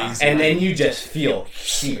crazy. and then you just feel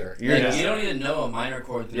sheer. You're Like, just, you don't need to know a minor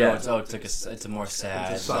chord to know it's like it's a more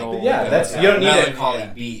sad. It's a subtle- like, Yeah, that's- you don't need it. melancholy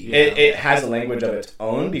beat. You it, know? it has a language of its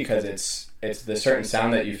own because it's the certain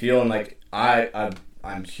sound that you feel, and like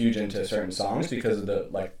I'm huge into certain songs because of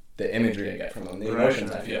the imagery I get from them, the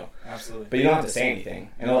emotions I feel. Absolutely. But you don't have to say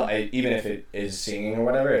anything, and even if it is singing or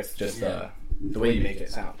whatever, it's just the way you make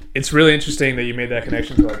it sound. It's really interesting that you made that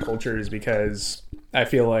connection to like cultures because I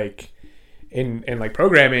feel like in like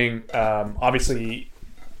programming, obviously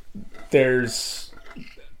there's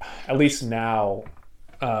at least now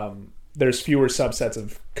there's fewer subsets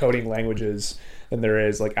of coding languages than there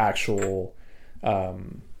is like actual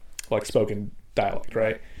like spoken dialect,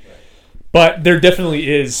 right? But there definitely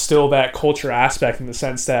is still that culture aspect in the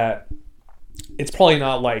sense that it's probably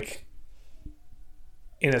not like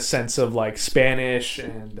in a sense of like Spanish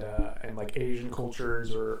and like Asian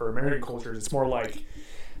cultures or American cultures. It's more like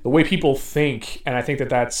the way people think, and I think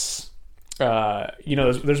that's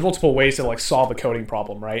there's multiple ways to like solve a coding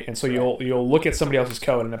problem, right? And so you'll look at somebody else's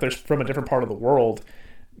code, and if they're from a different part of the world,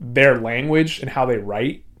 their language and how they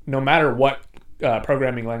write, no matter what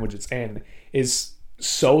programming language it's in, is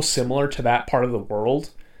so similar to that part of the world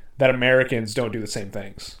that Americans don't do the same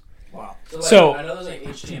things. Wow. So I know there's like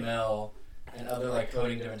HTML and other like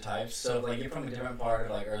coding different types. So like you're from a different part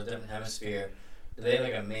of like or a different hemisphere. Do they have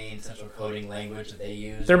like a main central coding language that they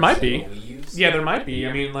use? There might be. We use? Yeah, there might be.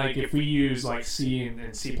 I mean, like if we use like C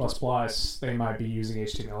and C++, they might be using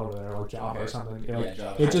HTML over there or Java or something.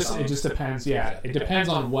 Java. It just depends. Yeah, it depends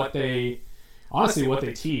on what they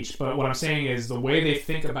teach. But what I'm saying is the way they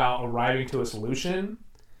think about arriving to a solution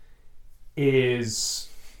is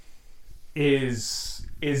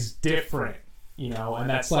different, and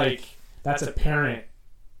that's apparent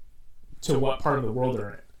to what part of the world they're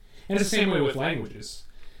in. And it's the same way with languages,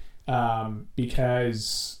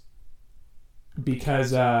 because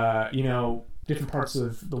different parts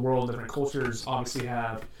of the world, different cultures obviously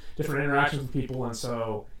have different interactions with people, and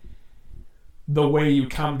so the way you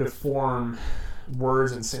come to form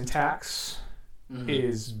words and syntax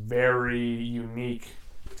is very unique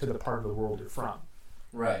to the part of the world you're from.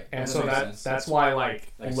 Right. And so that's why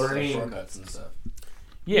like learning shortcuts and stuff.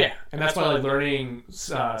 Yeah, and that's why like learning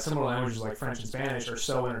similar languages like French and Spanish are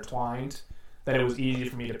so intertwined that it was easy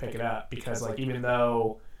for me to pick it up, because like even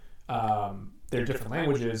though they're different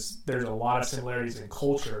languages, there's a lot of similarities in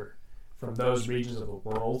culture from those regions of the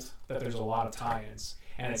world that there's a lot of tie-ins,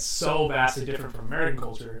 and it's so vastly different from American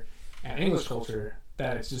culture and English culture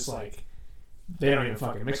that it's just like they don't even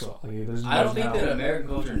fucking mix well. Like, I don't think that American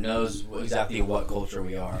culture knows exactly what culture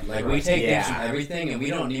we are. Like we take things from everything, and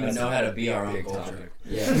we don't even know how to be our own culture.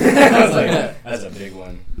 Yeah, that's a big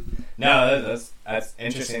one. No, that's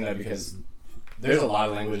interesting though, because there's a lot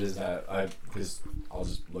of languages that because I'll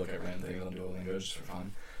just look at random things on Duolingo just for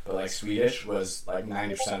fun. But like Swedish was like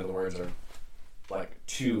 90% of the words are like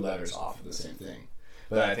 2 letters off of the same thing.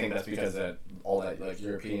 But I think that's because that all that like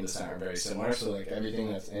European descent are very similar. So like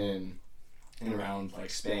everything that's in around like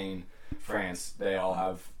Spain, France, they all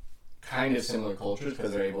have kind of similar cultures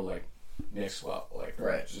because they're able to like mix well, like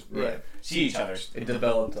see each other. It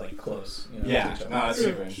developed like close. Yeah, no, that's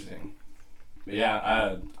super interesting. But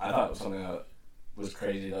yeah, I thought it was something that was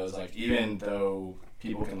crazy. That was like, even though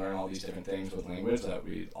people can learn all these different things with language, that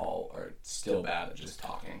we all are still bad at just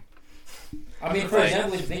talking. I mean, for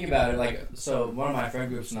example, if you think about it, like, so one of my friend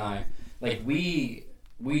groups and I, like, we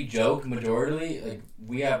joke majorly, like,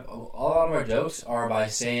 we have, a lot of our jokes are by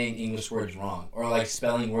saying English words wrong, or, like,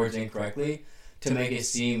 spelling words incorrectly to make it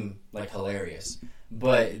seem, like, hilarious.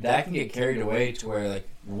 But that can get carried away to where, like,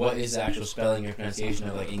 what is the actual spelling or pronunciation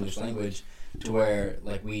of, like, English language, to where,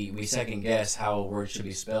 like, we second guess how a word should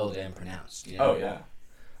be spelled and pronounced, you know? Oh, yeah.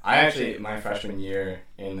 I actually, my freshman year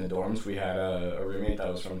in the dorms, we had a roommate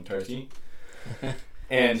that was from Turkey.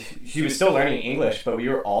 And he was still learning English, but we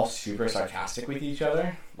were all super sarcastic with each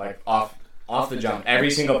other. Like, off the jump. Every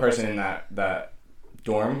single person in that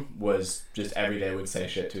dorm was just every day would say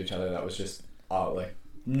shit to each other. That was just, like,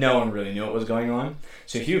 no one really knew what was going on.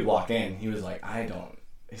 So he would walk in. He was like,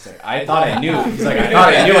 He's like, I thought I knew. He's like, I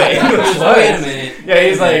thought I knew what English was. Wait a minute. Yeah,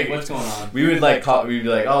 he's like, what's going on? We would like we'd be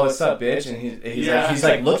like, oh, what's up, bitch? And he's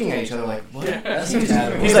like looking at each other like, what? That seems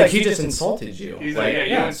terrible. He's like, he just insulted you. He's like,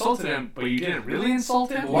 you insulted him, but you didn't really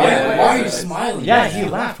insult him? Why are you smiling? Yeah, he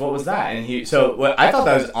laughed. What was that? And what I thought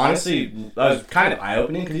that was kind of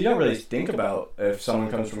eye-opening, because you don't really think about if someone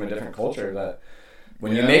comes from a different culture that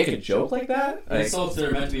when you make a joke like that, like, insults that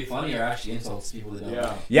are meant to be funny are actually insults to people that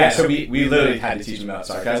don't. Yeah. So we literally had to teach him about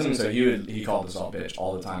sarcasm. So he called us all bitch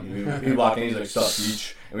all the time. He'd walk in, he's like, "Sup,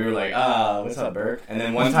 bitch," and we were like, "What's up, Burke?" And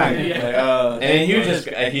then one time, and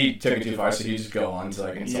then he took it too far, so he'd just go on to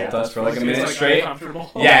like insult us for like a minute straight.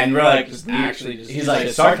 Yeah, and we're like, he's like,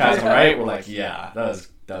 sarcasm, right? We're like, yeah, that was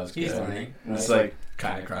good. He's learning. It's like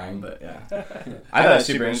kind of crying, but yeah. I thought it was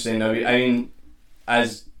super interesting though. I mean,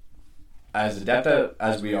 as adept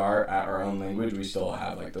as we are at our own language, we still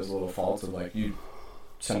have like those little faults of like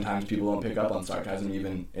sometimes people don't pick up on sarcasm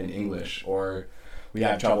even in English, or we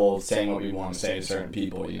have trouble saying what we want to say to certain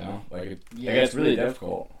people, you know? Like, it's really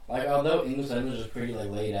difficult. Like, although English language is pretty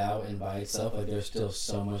like laid out and by itself, like there's still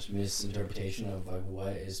so much misinterpretation of like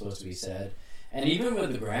what is supposed to be said. And even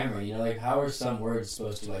with the grammar, you know, like how are some words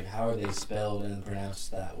supposed to, like, how are they spelled and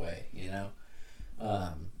pronounced that way, you know?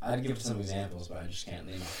 I'd give some examples, but I just can't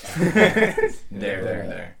name off.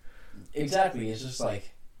 There. Exactly. It's just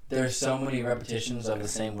like there's so many repetitions of the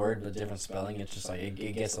same word but different spelling. It's just like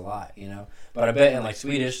it gets a lot, you know. But I bet in like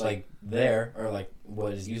Swedish, like there or like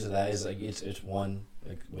what is used of that is like it's one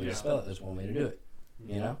like way to spell it. There's one way to do it,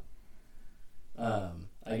 you know.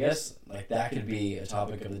 I guess like that could be a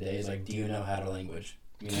topic of the day. Is like, do you know how to language?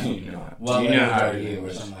 You know, what language are you,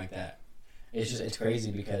 or something like that. It's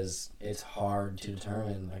crazy because it's hard to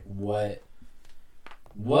determine like what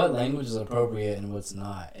language is appropriate and what's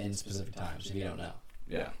not in specific times if you don't know.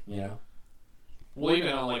 Yeah. You know. Well,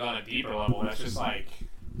 even on a deeper level, that's just like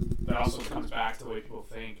that also comes back to the way people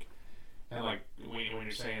think, and like when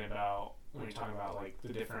you're saying about when you're talking about like the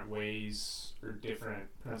different ways or different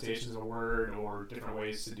pronunciations of a word or different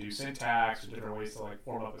ways to do syntax or different ways to like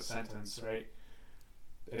form up a sentence, right?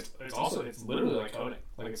 It's literally like coding.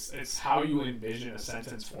 Like it's how you envision a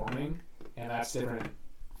sentence forming, and that's different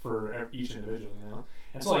for each individual, you know.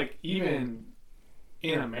 And so like even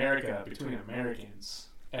in America, between Americans,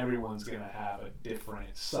 everyone's going to have a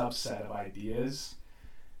different subset of ideas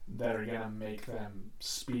that are going to make them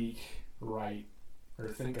speak, write, or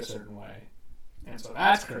think a certain way. And so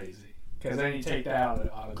that's crazy. Because then you take that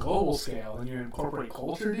on a global scale and you incorporate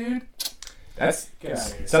culture, dude. That's Get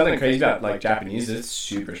out of here. something crazy about like Japanese. It's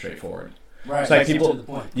super straightforward. Right. It's like Get people. to the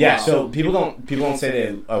point. Yeah. Wow. So people don't say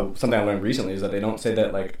they. Oh, something I learned recently is that they don't say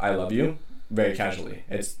that like I love you very casually.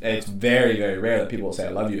 It's very, very rare that people will say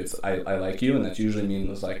I love you. It's I like you, and that's usually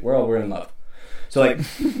means like we're in love. So like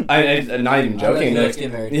I'm not even joking. Let's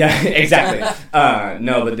get married. Yeah, exactly.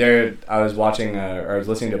 No, but I was watching or I was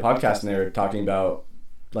listening to a podcast and they were talking about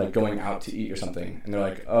like going out to eat or something, and they're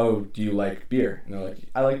like, "Oh, do you like beer?" And they're like,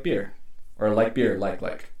 "I like beer," or "like beer,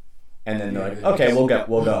 like." And then they're like, "Okay, we'll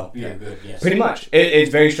go." Yeah, good. Yes. Pretty much, it's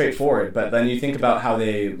very straightforward. But then you think about how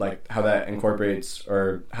they how that incorporates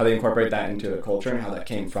or how they incorporate that into a culture and how that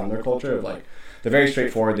came from their culture of like they're very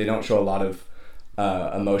straightforward. They don't show a lot of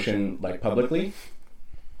emotion like publicly,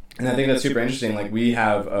 and I think that's super interesting. Like we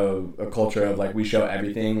have a culture of like we show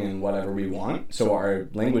everything and whatever we want, so our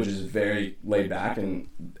language is very laid back, and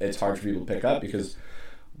it's hard for people to pick up because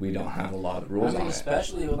we don't have a lot of rules on it.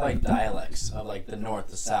 Especially with like dialects of like the north,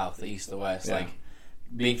 the south, the east, the west. Yeah. Like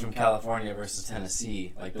being from California versus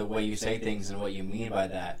Tennessee, like the way you say things and what you mean by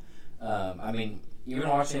that. I mean, even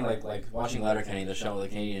watching like watching Letterkenny, the show, the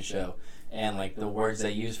Canadian show, and like the words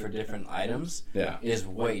they use for different items is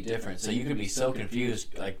way different. So you could be so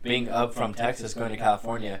confused, like being up from Texas going to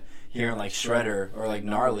California, hearing like shredder or like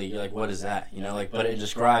gnarly. You're like, what is that? You know, like, but it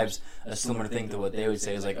describes a similar thing to what they would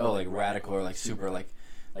say is like, oh, like radical or like super like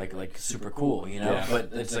super cool, you know. Yeah.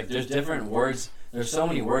 But it's like there's different words. There's so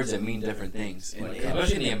many words that mean different things, and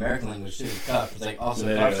especially in the American language too. Cuff, it's like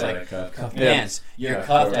also cuffs, like cuff pants. You're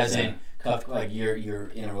cuffed as in cuffed, like you're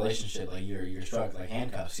in a relationship, like you're struck, like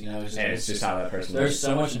handcuffs. You know, it's just how that person. There's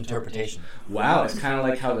so much interpretation. Wow, it's kind of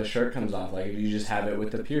like how the shirt comes off. Like if you just have it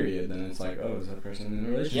with the period, then it's like, oh, is that person in a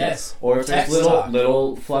relationship? Yes. Or if there's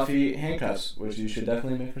little fluffy handcuffs, which you should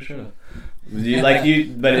definitely make for sure. But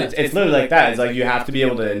it's literally like that. It's like you have to be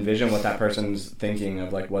able to envision what that person's thinking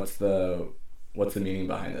of, like what's the meaning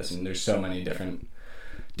behind this, and there's so many different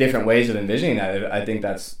ways of envisioning that. I think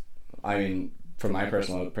that's, I mean, from my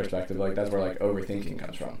personal perspective, like that's where like overthinking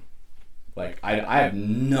comes from. Like I have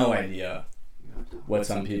no idea what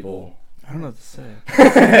some people. I don't know what to say.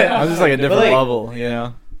 I'm just like a different level, you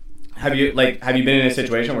know. Have you been in a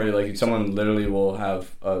situation where like someone literally will have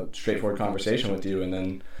a straightforward conversation with you, and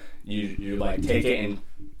then you like take it in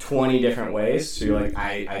 20 different ways, so you're like,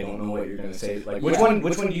 I don't know what you're gonna say. Like which one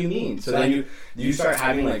do you mean? So then you start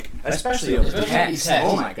having like, especially over text.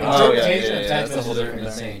 Oh my god! Interpretation of text messages are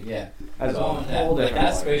insane. Yeah, that's all. Like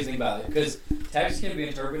that's the crazy thing about it, because text can be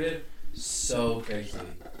interpreted so crazily.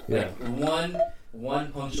 Yeah. Like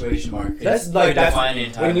one punctuation mark. That's like define the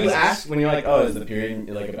entire when you message. ask, when you're like, oh, is the period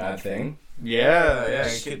like a bad thing? Yeah.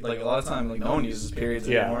 Like a lot of time, like no one uses periods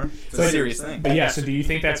anymore. It's a serious thing. But yeah, so do you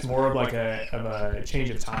think that's more of like a change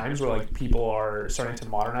of times where like people are starting to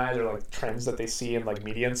modernize, or like trends that they see in like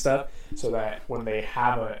media and stuff, so that when they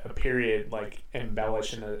have a period like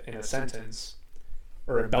embellish in a sentence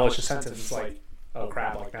or embellish a sentence, it's like, oh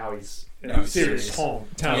crap, like now he's in a serious tone.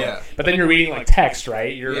 Yeah. But then you're reading like text,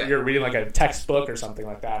 right? You're reading like a textbook or something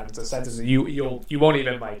like that, and it's a sentence that you won't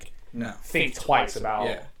even like think twice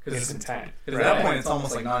about its intent. Because at that point, it's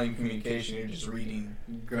almost like not even communication. You're just reading.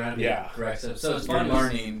 Correct. So it's fun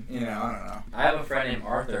learning. You know, I don't know. I have a friend named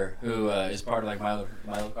Arthur who is part of like my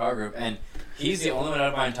little car group, and he's the only one out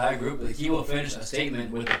of my entire group that he will finish a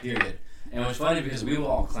statement with a period. And it was funny because we will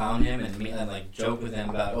all clown him and like joke with him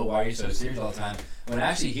about, oh, why are you so serious all the time? When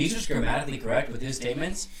actually he's just grammatically correct with his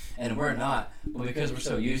statements, and we're not. But because we're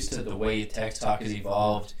so used to the way text talk has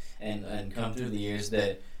evolved and come through the years,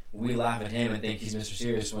 that we laugh at him and think he's Mr.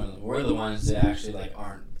 Serious when we're the ones that actually like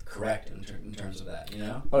aren't correct in terms of that, you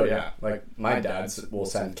know? Oh yeah, like my dads will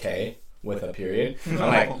send K with a period. I'm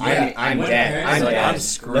like, I'm dead. I'm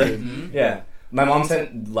screwed. Yeah. My mom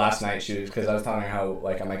sent last night, because I was telling her how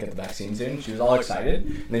like I might get the vaccine soon. She was all excited,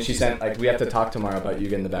 and then she sent like, we have to talk tomorrow about you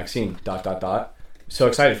getting the vaccine. ... So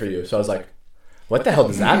excited for you. So I was like, what the hell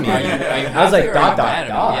does that mean? I was like, ...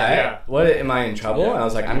 Yeah. What, am I in trouble? And I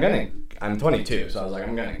was like, I'm I'm 22, so I was like,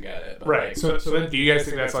 I'm gonna get it. But Right. like, So then, do you guys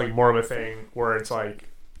think that's like more of a thing where it's like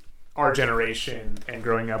our generation and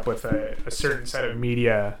growing up with a certain set of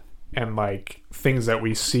media and like things that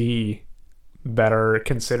we see that are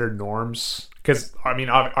considered norms? Because I mean,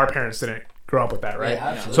 our parents didn't grow up with that, right? Yeah,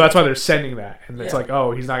 absolutely. So that's why they're sending that, and it's Yeah. like,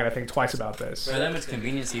 oh, he's not gonna think twice about this. For them, it's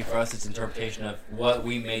conveniency. For us, it's interpretation of what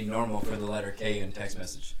we made normal for the letter K in text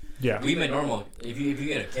message. Yeah. We made normal. If you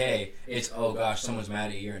get a K, it's, oh gosh, someone's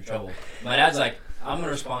mad at you, you're in trouble. My dad's like, I'm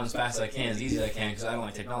gonna respond as fast as I can, as easy as I can, because I don't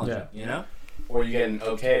like technology. Yeah. You know? or you get an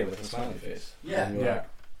okay with a smiley face. Yeah. And you're Yeah. like,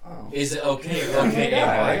 oh. Is it okay? Okay, Yeah,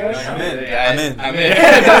 I yeah, guess. I'm in. I'm I'm in. I'm in.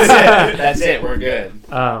 That's it. That's it. We're good.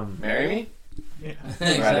 Marry me?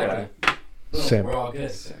 Exactly. Boom, Simp. we're all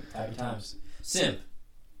good. Happy times. Simp.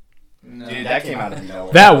 No. Dude, that came out of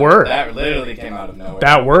nowhere. That word. That literally came out of nowhere.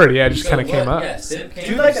 That word, yeah, just kind of So came what- up. Yeah, simp came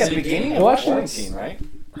Dude, like from at the simp beginning came- of Well, actually, quarantine, right?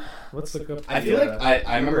 Let's look up. I feel like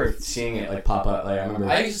I remember seeing it like pop up. Like I remember.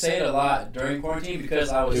 I used to say it a lot during quarantine because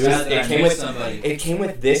I was It was- sad that it I came missed with- somebody. It came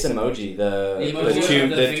with this emoji. The emoji two.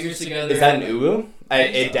 with the fingers together. Is that an uwu?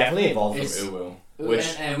 think It so. definitely evolved It's- from uwu. and,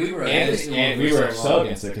 Which and we were against it and when we were so so long.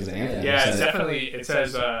 against it because Anthony. Yeah, said it's it. definitely, it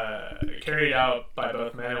says, carried out by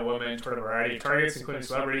both men and women toward a variety of targets, including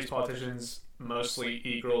celebrities, politicians, mostly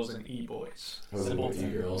e-girls and e-boys. Ooh,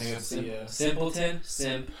 Simpleton. e-girls. I guess, yeah. Simpleton,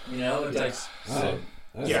 simp, you know, it's like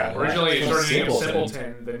Oh, that's Yeah, not originally bad. a short name of Simpleton.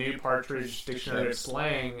 simpleton, the New Partridge Dictionary of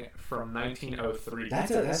Slang from 1903. That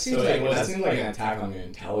seems So like it was- that seems like an attack on your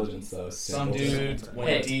intelligence, though. Some Simpleton. dude went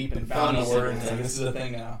Hey, deep and found a funny word and simp. like, this is a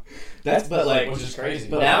thing now. That's but like Which is crazy.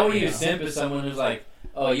 But now like, we you use know. simp as someone who's like,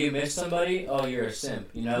 oh, you missed somebody, oh, you're a simp,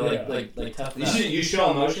 you know, Yeah. like tough you enough. you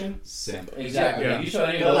show emotion, simp. Exactly. Yeah. If you show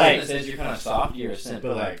any But emotion like- that says you're kind of soft, you're a simp.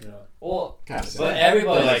 But like, Well, kind of But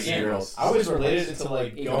everybody's like simp. girls. I always related it to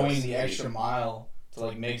like Egos. going the extra mile to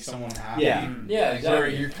like make someone happy. Yeah. Yeah, Where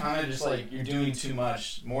exactly. you're kind of just like you're doing too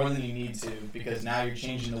much, more than you need to, because now you're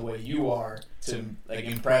changing the way you are to like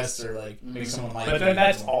impress or like make someone like you. But then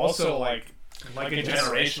that's also like a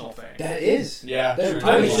generational thing. That is. yeah. That's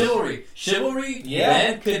I mean, totally- chivalry Yeah.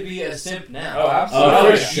 then could be a simp now. Oh, absolutely.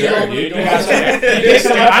 Oh, for yeah. sure, dude.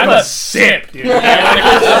 I'm a simp, dude.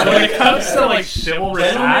 When it comes to like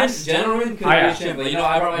chivalrous acts, Gentlemen could I- be a simp. Like, you know,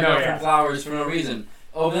 I brought my No, girlfriend yeah. flowers for no reason.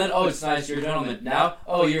 Oh, but then, oh, it's nice, you're a gentleman. Now,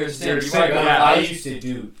 oh, you're a simp. You're a You simp, brought yeah. I flowers. used to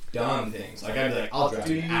do dumb things. Like I'd be like, I'll drive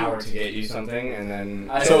Do an you- hour to get you something, and then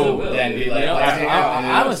I so still will. then be like, You know, let's hang out, and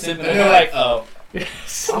then- I'm a simp and a and they're half. like, oh, I'm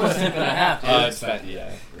a simp and a half, dude. it's fat,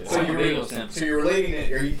 yeah. So I'm a you're, big ol' simp. so you're relating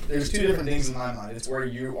it. There's two different things in my mind. It's where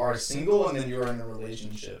you are single and then you are in a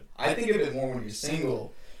relationship. I think of it more when you're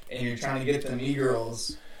single and you're trying to get them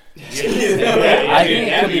e-girls. I think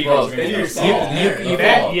it could be both. Then you're You- solved. you-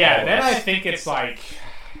 then I think it's like,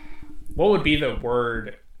 what would be the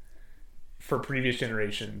word for previous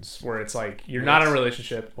generations where it's like you're not in a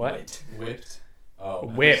relationship? What? Whipped. Oh,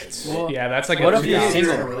 Whipped. Well, Yeah, that's like what a if you're Yeah, if you're in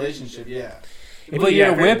a single? relationship, yeah. But you're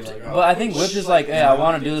Yeah, whipped. like, oh, But I think whipped is like, hey, I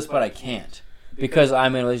want to do this, but I can't because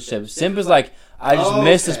I'm in a relationship. Simp is like, I just Oh,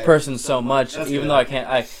 miss this okay. person so much, That's even good. though I can't.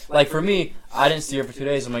 I like for me, I didn't see her for 2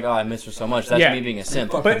 days. I'm like, oh, I miss her so much. That's Yeah. me being a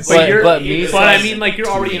simp. But But you're, but me but I saying- mean, like you're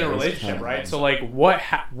already in a 2 years, relationship, kinda. right? So like, what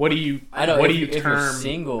do you? I know, What if- do you if you're term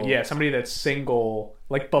single. Yeah, somebody that's single,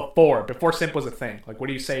 like before simp was a thing. Like, what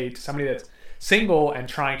do you say to somebody that's single and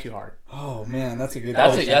trying too hard? Oh man, that's a good.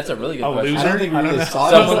 That's a really good A question. loser? I don't think we I don't really know.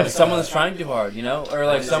 saw Someone that's trying too hard, you know, or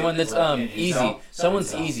like someone that's easy.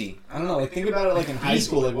 Someone's easy. I don't know. Like think about it. Like in high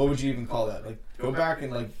school, like what would you even call that? Like go back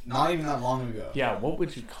and like not even that long ago. Yeah, what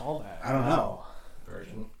would you call that? I don't know.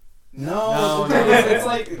 version. No, No, it's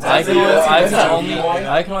like it's I can, only, I, that's can a only, B-boy.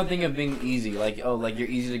 I can only think of being easy. Like, oh, like you're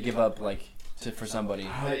easy to give up, like for somebody.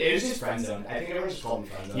 It was just friend zone. I think everyone just called him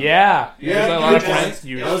friend zone. Yeah, Yeah, there's a you lot of just- friends.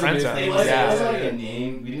 You that was a friend good zone. thing. It wasn't, it wasn't Yeah, like a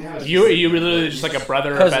name. We didn't have a you specific were literally word. just like a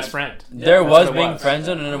brother or a 'Cause best friend. There That's was what it being was. friend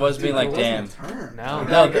zone, and there was being like, damn. No.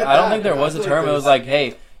 No, I don't think there was a term. It was like,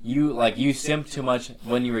 hey, you simped too much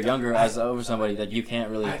when you were younger as over somebody that you can't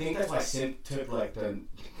really I think that's why Simp took like the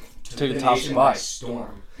Took the top nation by spot.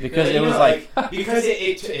 storm. because You it know, was like because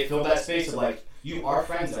it filled that space of like you are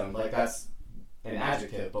friend zone. Like that's an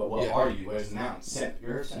adjective, but what Yeah. are you? What is a noun? Simp.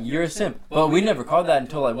 You're a simp. you're a simp, but we never called that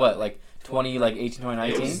until like what, like 18, 20,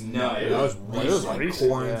 It was 19. no. It That was was It was like recent,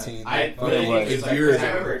 quarantine. I But it was. it's like, years 'cause I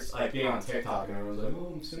ago. remember it's like being on TikTok and everyone's like,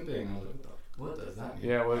 "Oh, I'm simping." And I was like, "What does that mean?"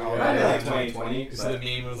 Yeah, well, Oh, yeah. maybe like 2020. Because the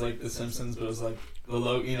meme was like The Simpsons, but it was like the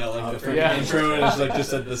logo, you know, like the freaking Yeah. intro, and it's like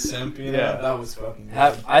just said the simp, you know. Yeah. That was fucking.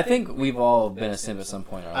 I think we've all been a simp at some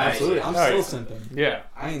point. in our lives. Absolutely, I'm Alright. still simping. Yeah.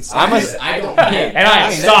 I ain't. I'm a- I don't. And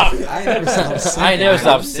I stopped. I ain't never stopped simping. I ain't never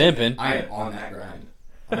stopped simping. I am on that grind.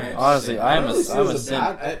 Honestly, I'm a simp.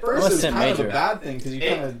 At first, I'm a it was simp kind of a major. bad thing because you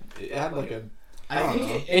kind of it had like a. I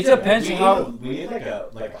think It depends how. we need like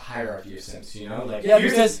a hierarchy of simps, you know? Like Yeah,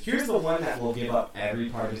 here's the one that will give up every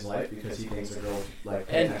part of his life because he thinks a girl like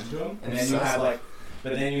pay attention to him, and then you have like.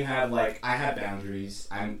 But then you have like I have boundaries.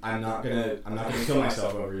 I'm not gonna kill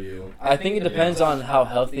myself over you. I think it depends on how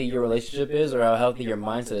healthy your relationship is or how healthy your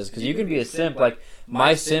mindset is. Because you can be a simp. Like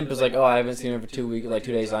my simp is like, oh, I haven't seen her for 2 weeks, like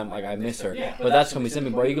 2 days. I'm like, I miss her. Yeah. But that's gonna be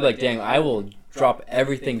simping. But you could be like, dang, I will drop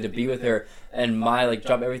everything to be with her and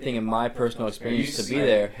drop everything in my personal experience to be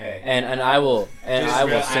there. Hey. And I will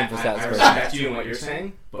simp with that I person. respect you and what you're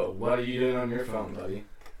saying, but what are you doing on your phone, buddy?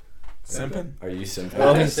 Simping? Are you simping?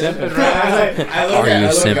 Oh, he's simping. I look Are you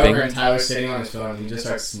simping? over and Tyler's sitting on his phone and he just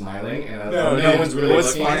starts smiling and No, no one's really what's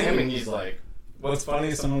looking at funny- him and he's like, What's funny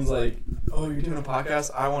is someone's like, "Oh, you're doing a podcast?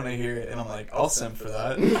 I want to hear it," and I'm like, "I'll simp for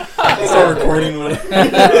that." Start recording with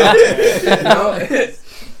it. no.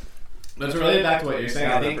 But really back to what you're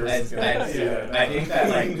saying, I think Yeah. I think that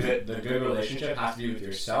like the good relationship has to be with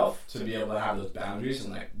yourself to be able to have those boundaries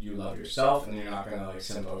and like you love yourself and you're not gonna like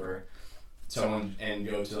simp over someone and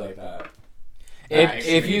go to like that.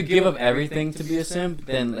 If you give up everything to be a simp,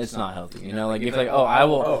 then it's not healthy. You know, like if like, oh,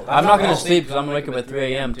 I'm not gonna sleep because I'm gonna wake up at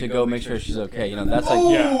 3 a.m. to go make sure she's okay. You know, that's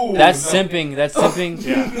like that's simping. That's simping.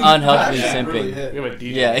 Unhealthy simping. Really We have a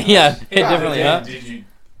DJ. Yeah, it differently, huh? Did you?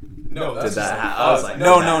 No, that's Did that just- I was like,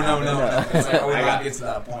 no. It's like, we I gotta got- get to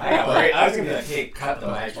that point. I got worried. I was gonna be like, hey, cut the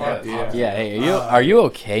mic. Yeah. Yeah. Hey, are you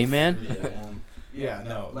okay, man? Yeah,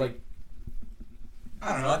 no, like,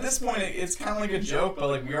 I don't know. At this point, it's kind of like a joke, but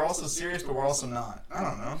like we're also serious, but we're also not. I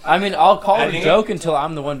don't know. I mean, I'll call I it a think joke until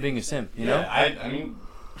I'm the one being a simp. You know? I mean,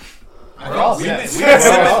 We're all we've been simps.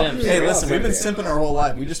 simping. Simps. Hey, listen, we've been simping our whole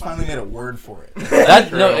life. We just finally made a word for it. No,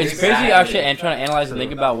 it's crazy Exactly. actually. And trying to analyze and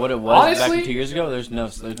think about what it was back Honestly, 2 years ago. There's no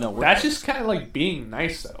word. That's just kind of like being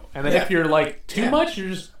nice, though. And then Yeah. if you're like too Yeah. much, you're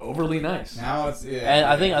just overly nice. Now it's And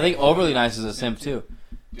I think overly nice is a simp too.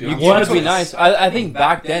 Dude, You I'm want to trying be nice. I think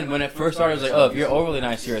back then when it first started, it was like, oh, if you're overly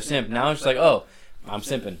nice, you're a simp. Now it's just like, oh, I'm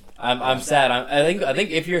simping. I'm sad. I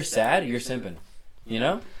think if you're sad, you're simping. You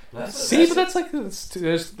know? See, but that's like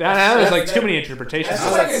there's like too many interpretations. That's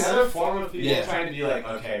It's like like- another form of people Yeah. trying to be like,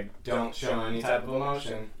 okay, don't show any type of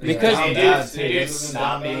emotion. Because- Hey, dude,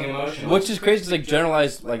 stop being emotional. Which is crazy to like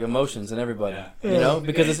generalize like emotions in everybody. Yeah. You know?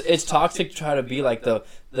 Because it's toxic to try to be like the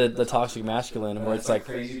toxic masculine where it's like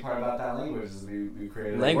the crazy part about that language is we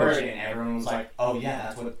created a Language. word and everyone was like, oh yeah,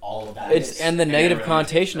 that's what all of that it's is. and the negative everyone-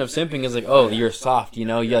 connotation of simping is like, oh, you're soft, you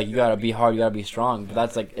know, you gotta be hard, you gotta be strong. But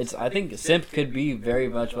that's like I think simp could be very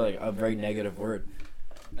much like a very negative word.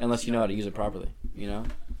 Unless you know how to use it properly, you know?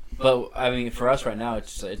 But I mean for us right now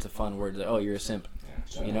it's a fun word, like, oh, you're a simp.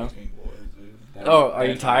 Yeah. You know? That- Oh, are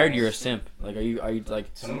you that- tired? You're a simp. Like are you like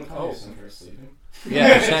Someone called you a simp for sleeping?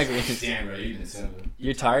 yeah, exactly. Damn, bro, you didn't simp.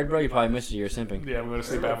 You're tired, bro, you probably missed it, you're simping. Yeah, I'm going to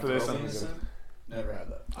sleep after this. Never had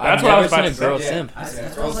that. That's I've what I never was about seen a to say, girl yeah. simp. I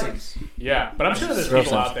said, girl simps. Yeah, but I'm sure there's Girl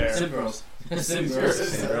people simps. out there. Simp girls. Simp Simp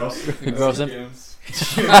girls. Girl simp.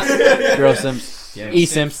 Girl simps. Yeah.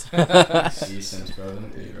 E-simps. She simps, bro.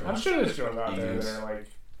 Them big girls. I'm sure there's girls out there that are like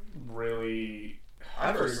really.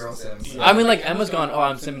 I've heard girl sims. I mean, like Emma's gone. Oh,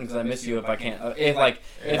 I'm simping because I miss you. If I can't, if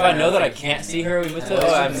I know that I can't see her, we miss it.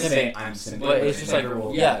 Oh, I'm simping. I'm simping. But it's just like, Never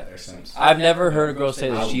will yeah. get it, they're simps. I've never heard a girl say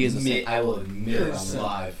that she is a simp. I will admit You're it a on simp.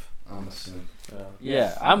 live. I'm a simp.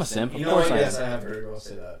 Yeah, I'm a simp. Of You know course what? I Yes, am. I have heard a girl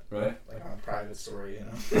say that. Right? Like on a private story, you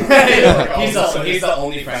know. he's the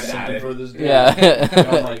only friend that had it. for this dude. Yeah.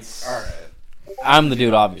 I'm like, alright. I'm the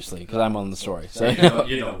dude, obviously, because I'm on the story. So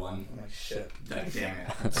You know one. I'm like, shit. Like, damn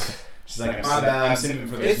it. She's like, My bad. I'm simping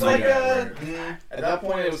for this. It's like nigga. at that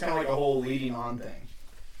point, it was kind of like a whole leading on thing.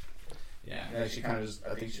 Yeah. Yeah, she kind of just,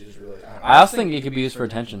 I think she just really. I don't know. I also think it could be used for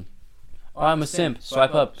attention. Oh, I'm a simp.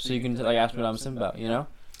 Swipe up so you can like ask me what I'm a simp about. You know?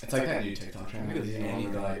 It's like that new TikTok trend. Because any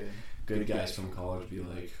of the like good guys from college be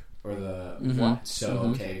like, or the Mhm. so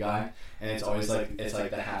Mhm. okay guy, and it's always like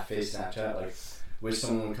the half-faced Snapchat. Like, wish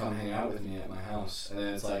someone would come hang out with me at my house, and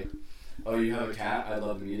then it's like, oh, you have a cat? I'd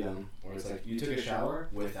love to meet him. Or it's like, you took a shower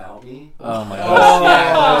without me? Oh my Oh,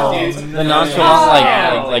 god. yeah, dude. The nonchalant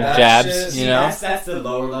Yeah, like that jabs. shit- You know? That's the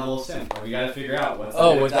lower level simp. We gotta figure out what's.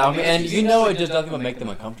 Oh, the- without me, and you know it does nothing but make them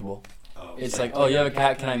uncomfortable. Oh, It's like, oh, you have a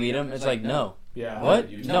cat? Can I meet him? It's like, no. Yeah. What?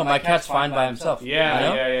 No, my cat's fine by himself. Yeah, you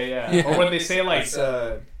know? yeah. Yeah. Or when they say like, It's,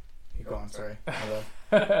 you go on, sorry.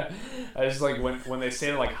 I just like when they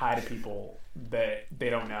say like hi to people that they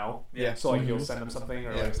don't know. Yeah. So like you'll send them something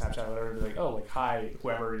or Yeah. like Snapchat or whatever. Be like, oh, like hi,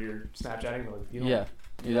 whoever you're Snapchatting. Like, you know, Yeah.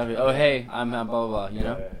 Exactly. Oh, hey, I'm blah blah blah. You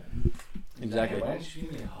know? Exactly. Why didn't you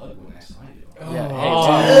give me a hug when I saw you? Yeah.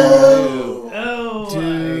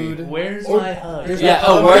 Dude, where's my hug? Where's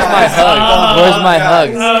my hug? Where's my hug?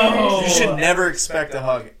 Oh. You should never expect a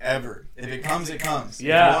hug ever. If it comes, it comes.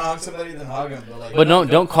 Yeah. If you want to hug somebody, then hug them. But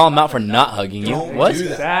don't call him out for not hugging you. Don't What? do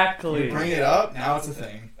that. Exactly. You bring it up, now it's a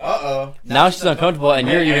thing. Uh-oh. Now she's uncomfortable, and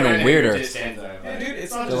you're even weirder. Yeah, dude,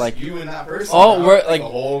 it's not They're just like, you and that person. oh, now, we're it's like, the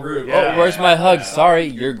whole group. Yeah. Oh, where's my hug? Sorry,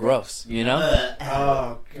 you're gross. You know?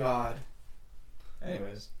 Oh, God.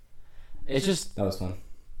 Anyways. It's just, That was fun.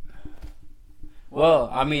 well,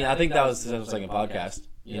 I mean, I think that was like a podcast.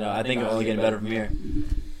 You know, I think it's only getting better from here.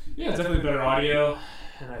 Yeah, it's definitely better audio,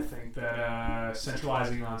 and I think that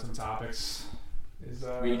centralizing on some topics is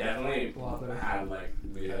We definitely a lot better. had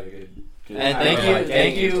we had a good. And thank you,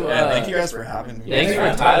 Thank you guys for having me. Thanks for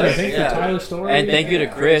Yeah, Tyler. thanks Yeah. for Tyler's story. And thank you to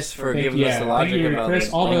Chris for giving us the thank logic you to about Chris,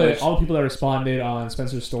 the all language. the people that responded on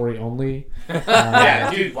Spencer's story only.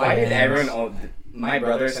 Yeah, dude. Why did everyone? My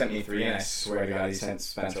brother sent me 3, and I swear to God, he sent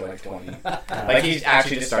Spencer 20. He's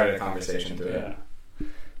actually just started a conversation through it.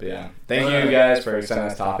 But yeah, thank you guys for sending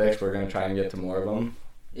us topics. We're gonna try and get to more of them.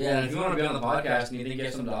 Yeah, and if you want to be on the podcast and you think you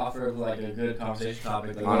have something to offer, like a good conversation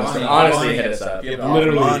topic, like Honestly, hit us up. Give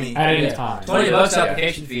Literally money. at any Yeah. time. $20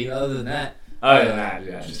 application fee. Other than that, Other than that,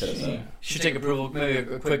 yeah, just hit us up. should take approval, maybe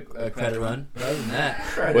a quick credit run. But other than that,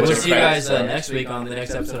 What's we'll your see you credit guys score? next week on the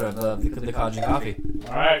next episode of the College and Coffee.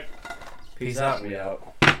 All right. Peace out. We out.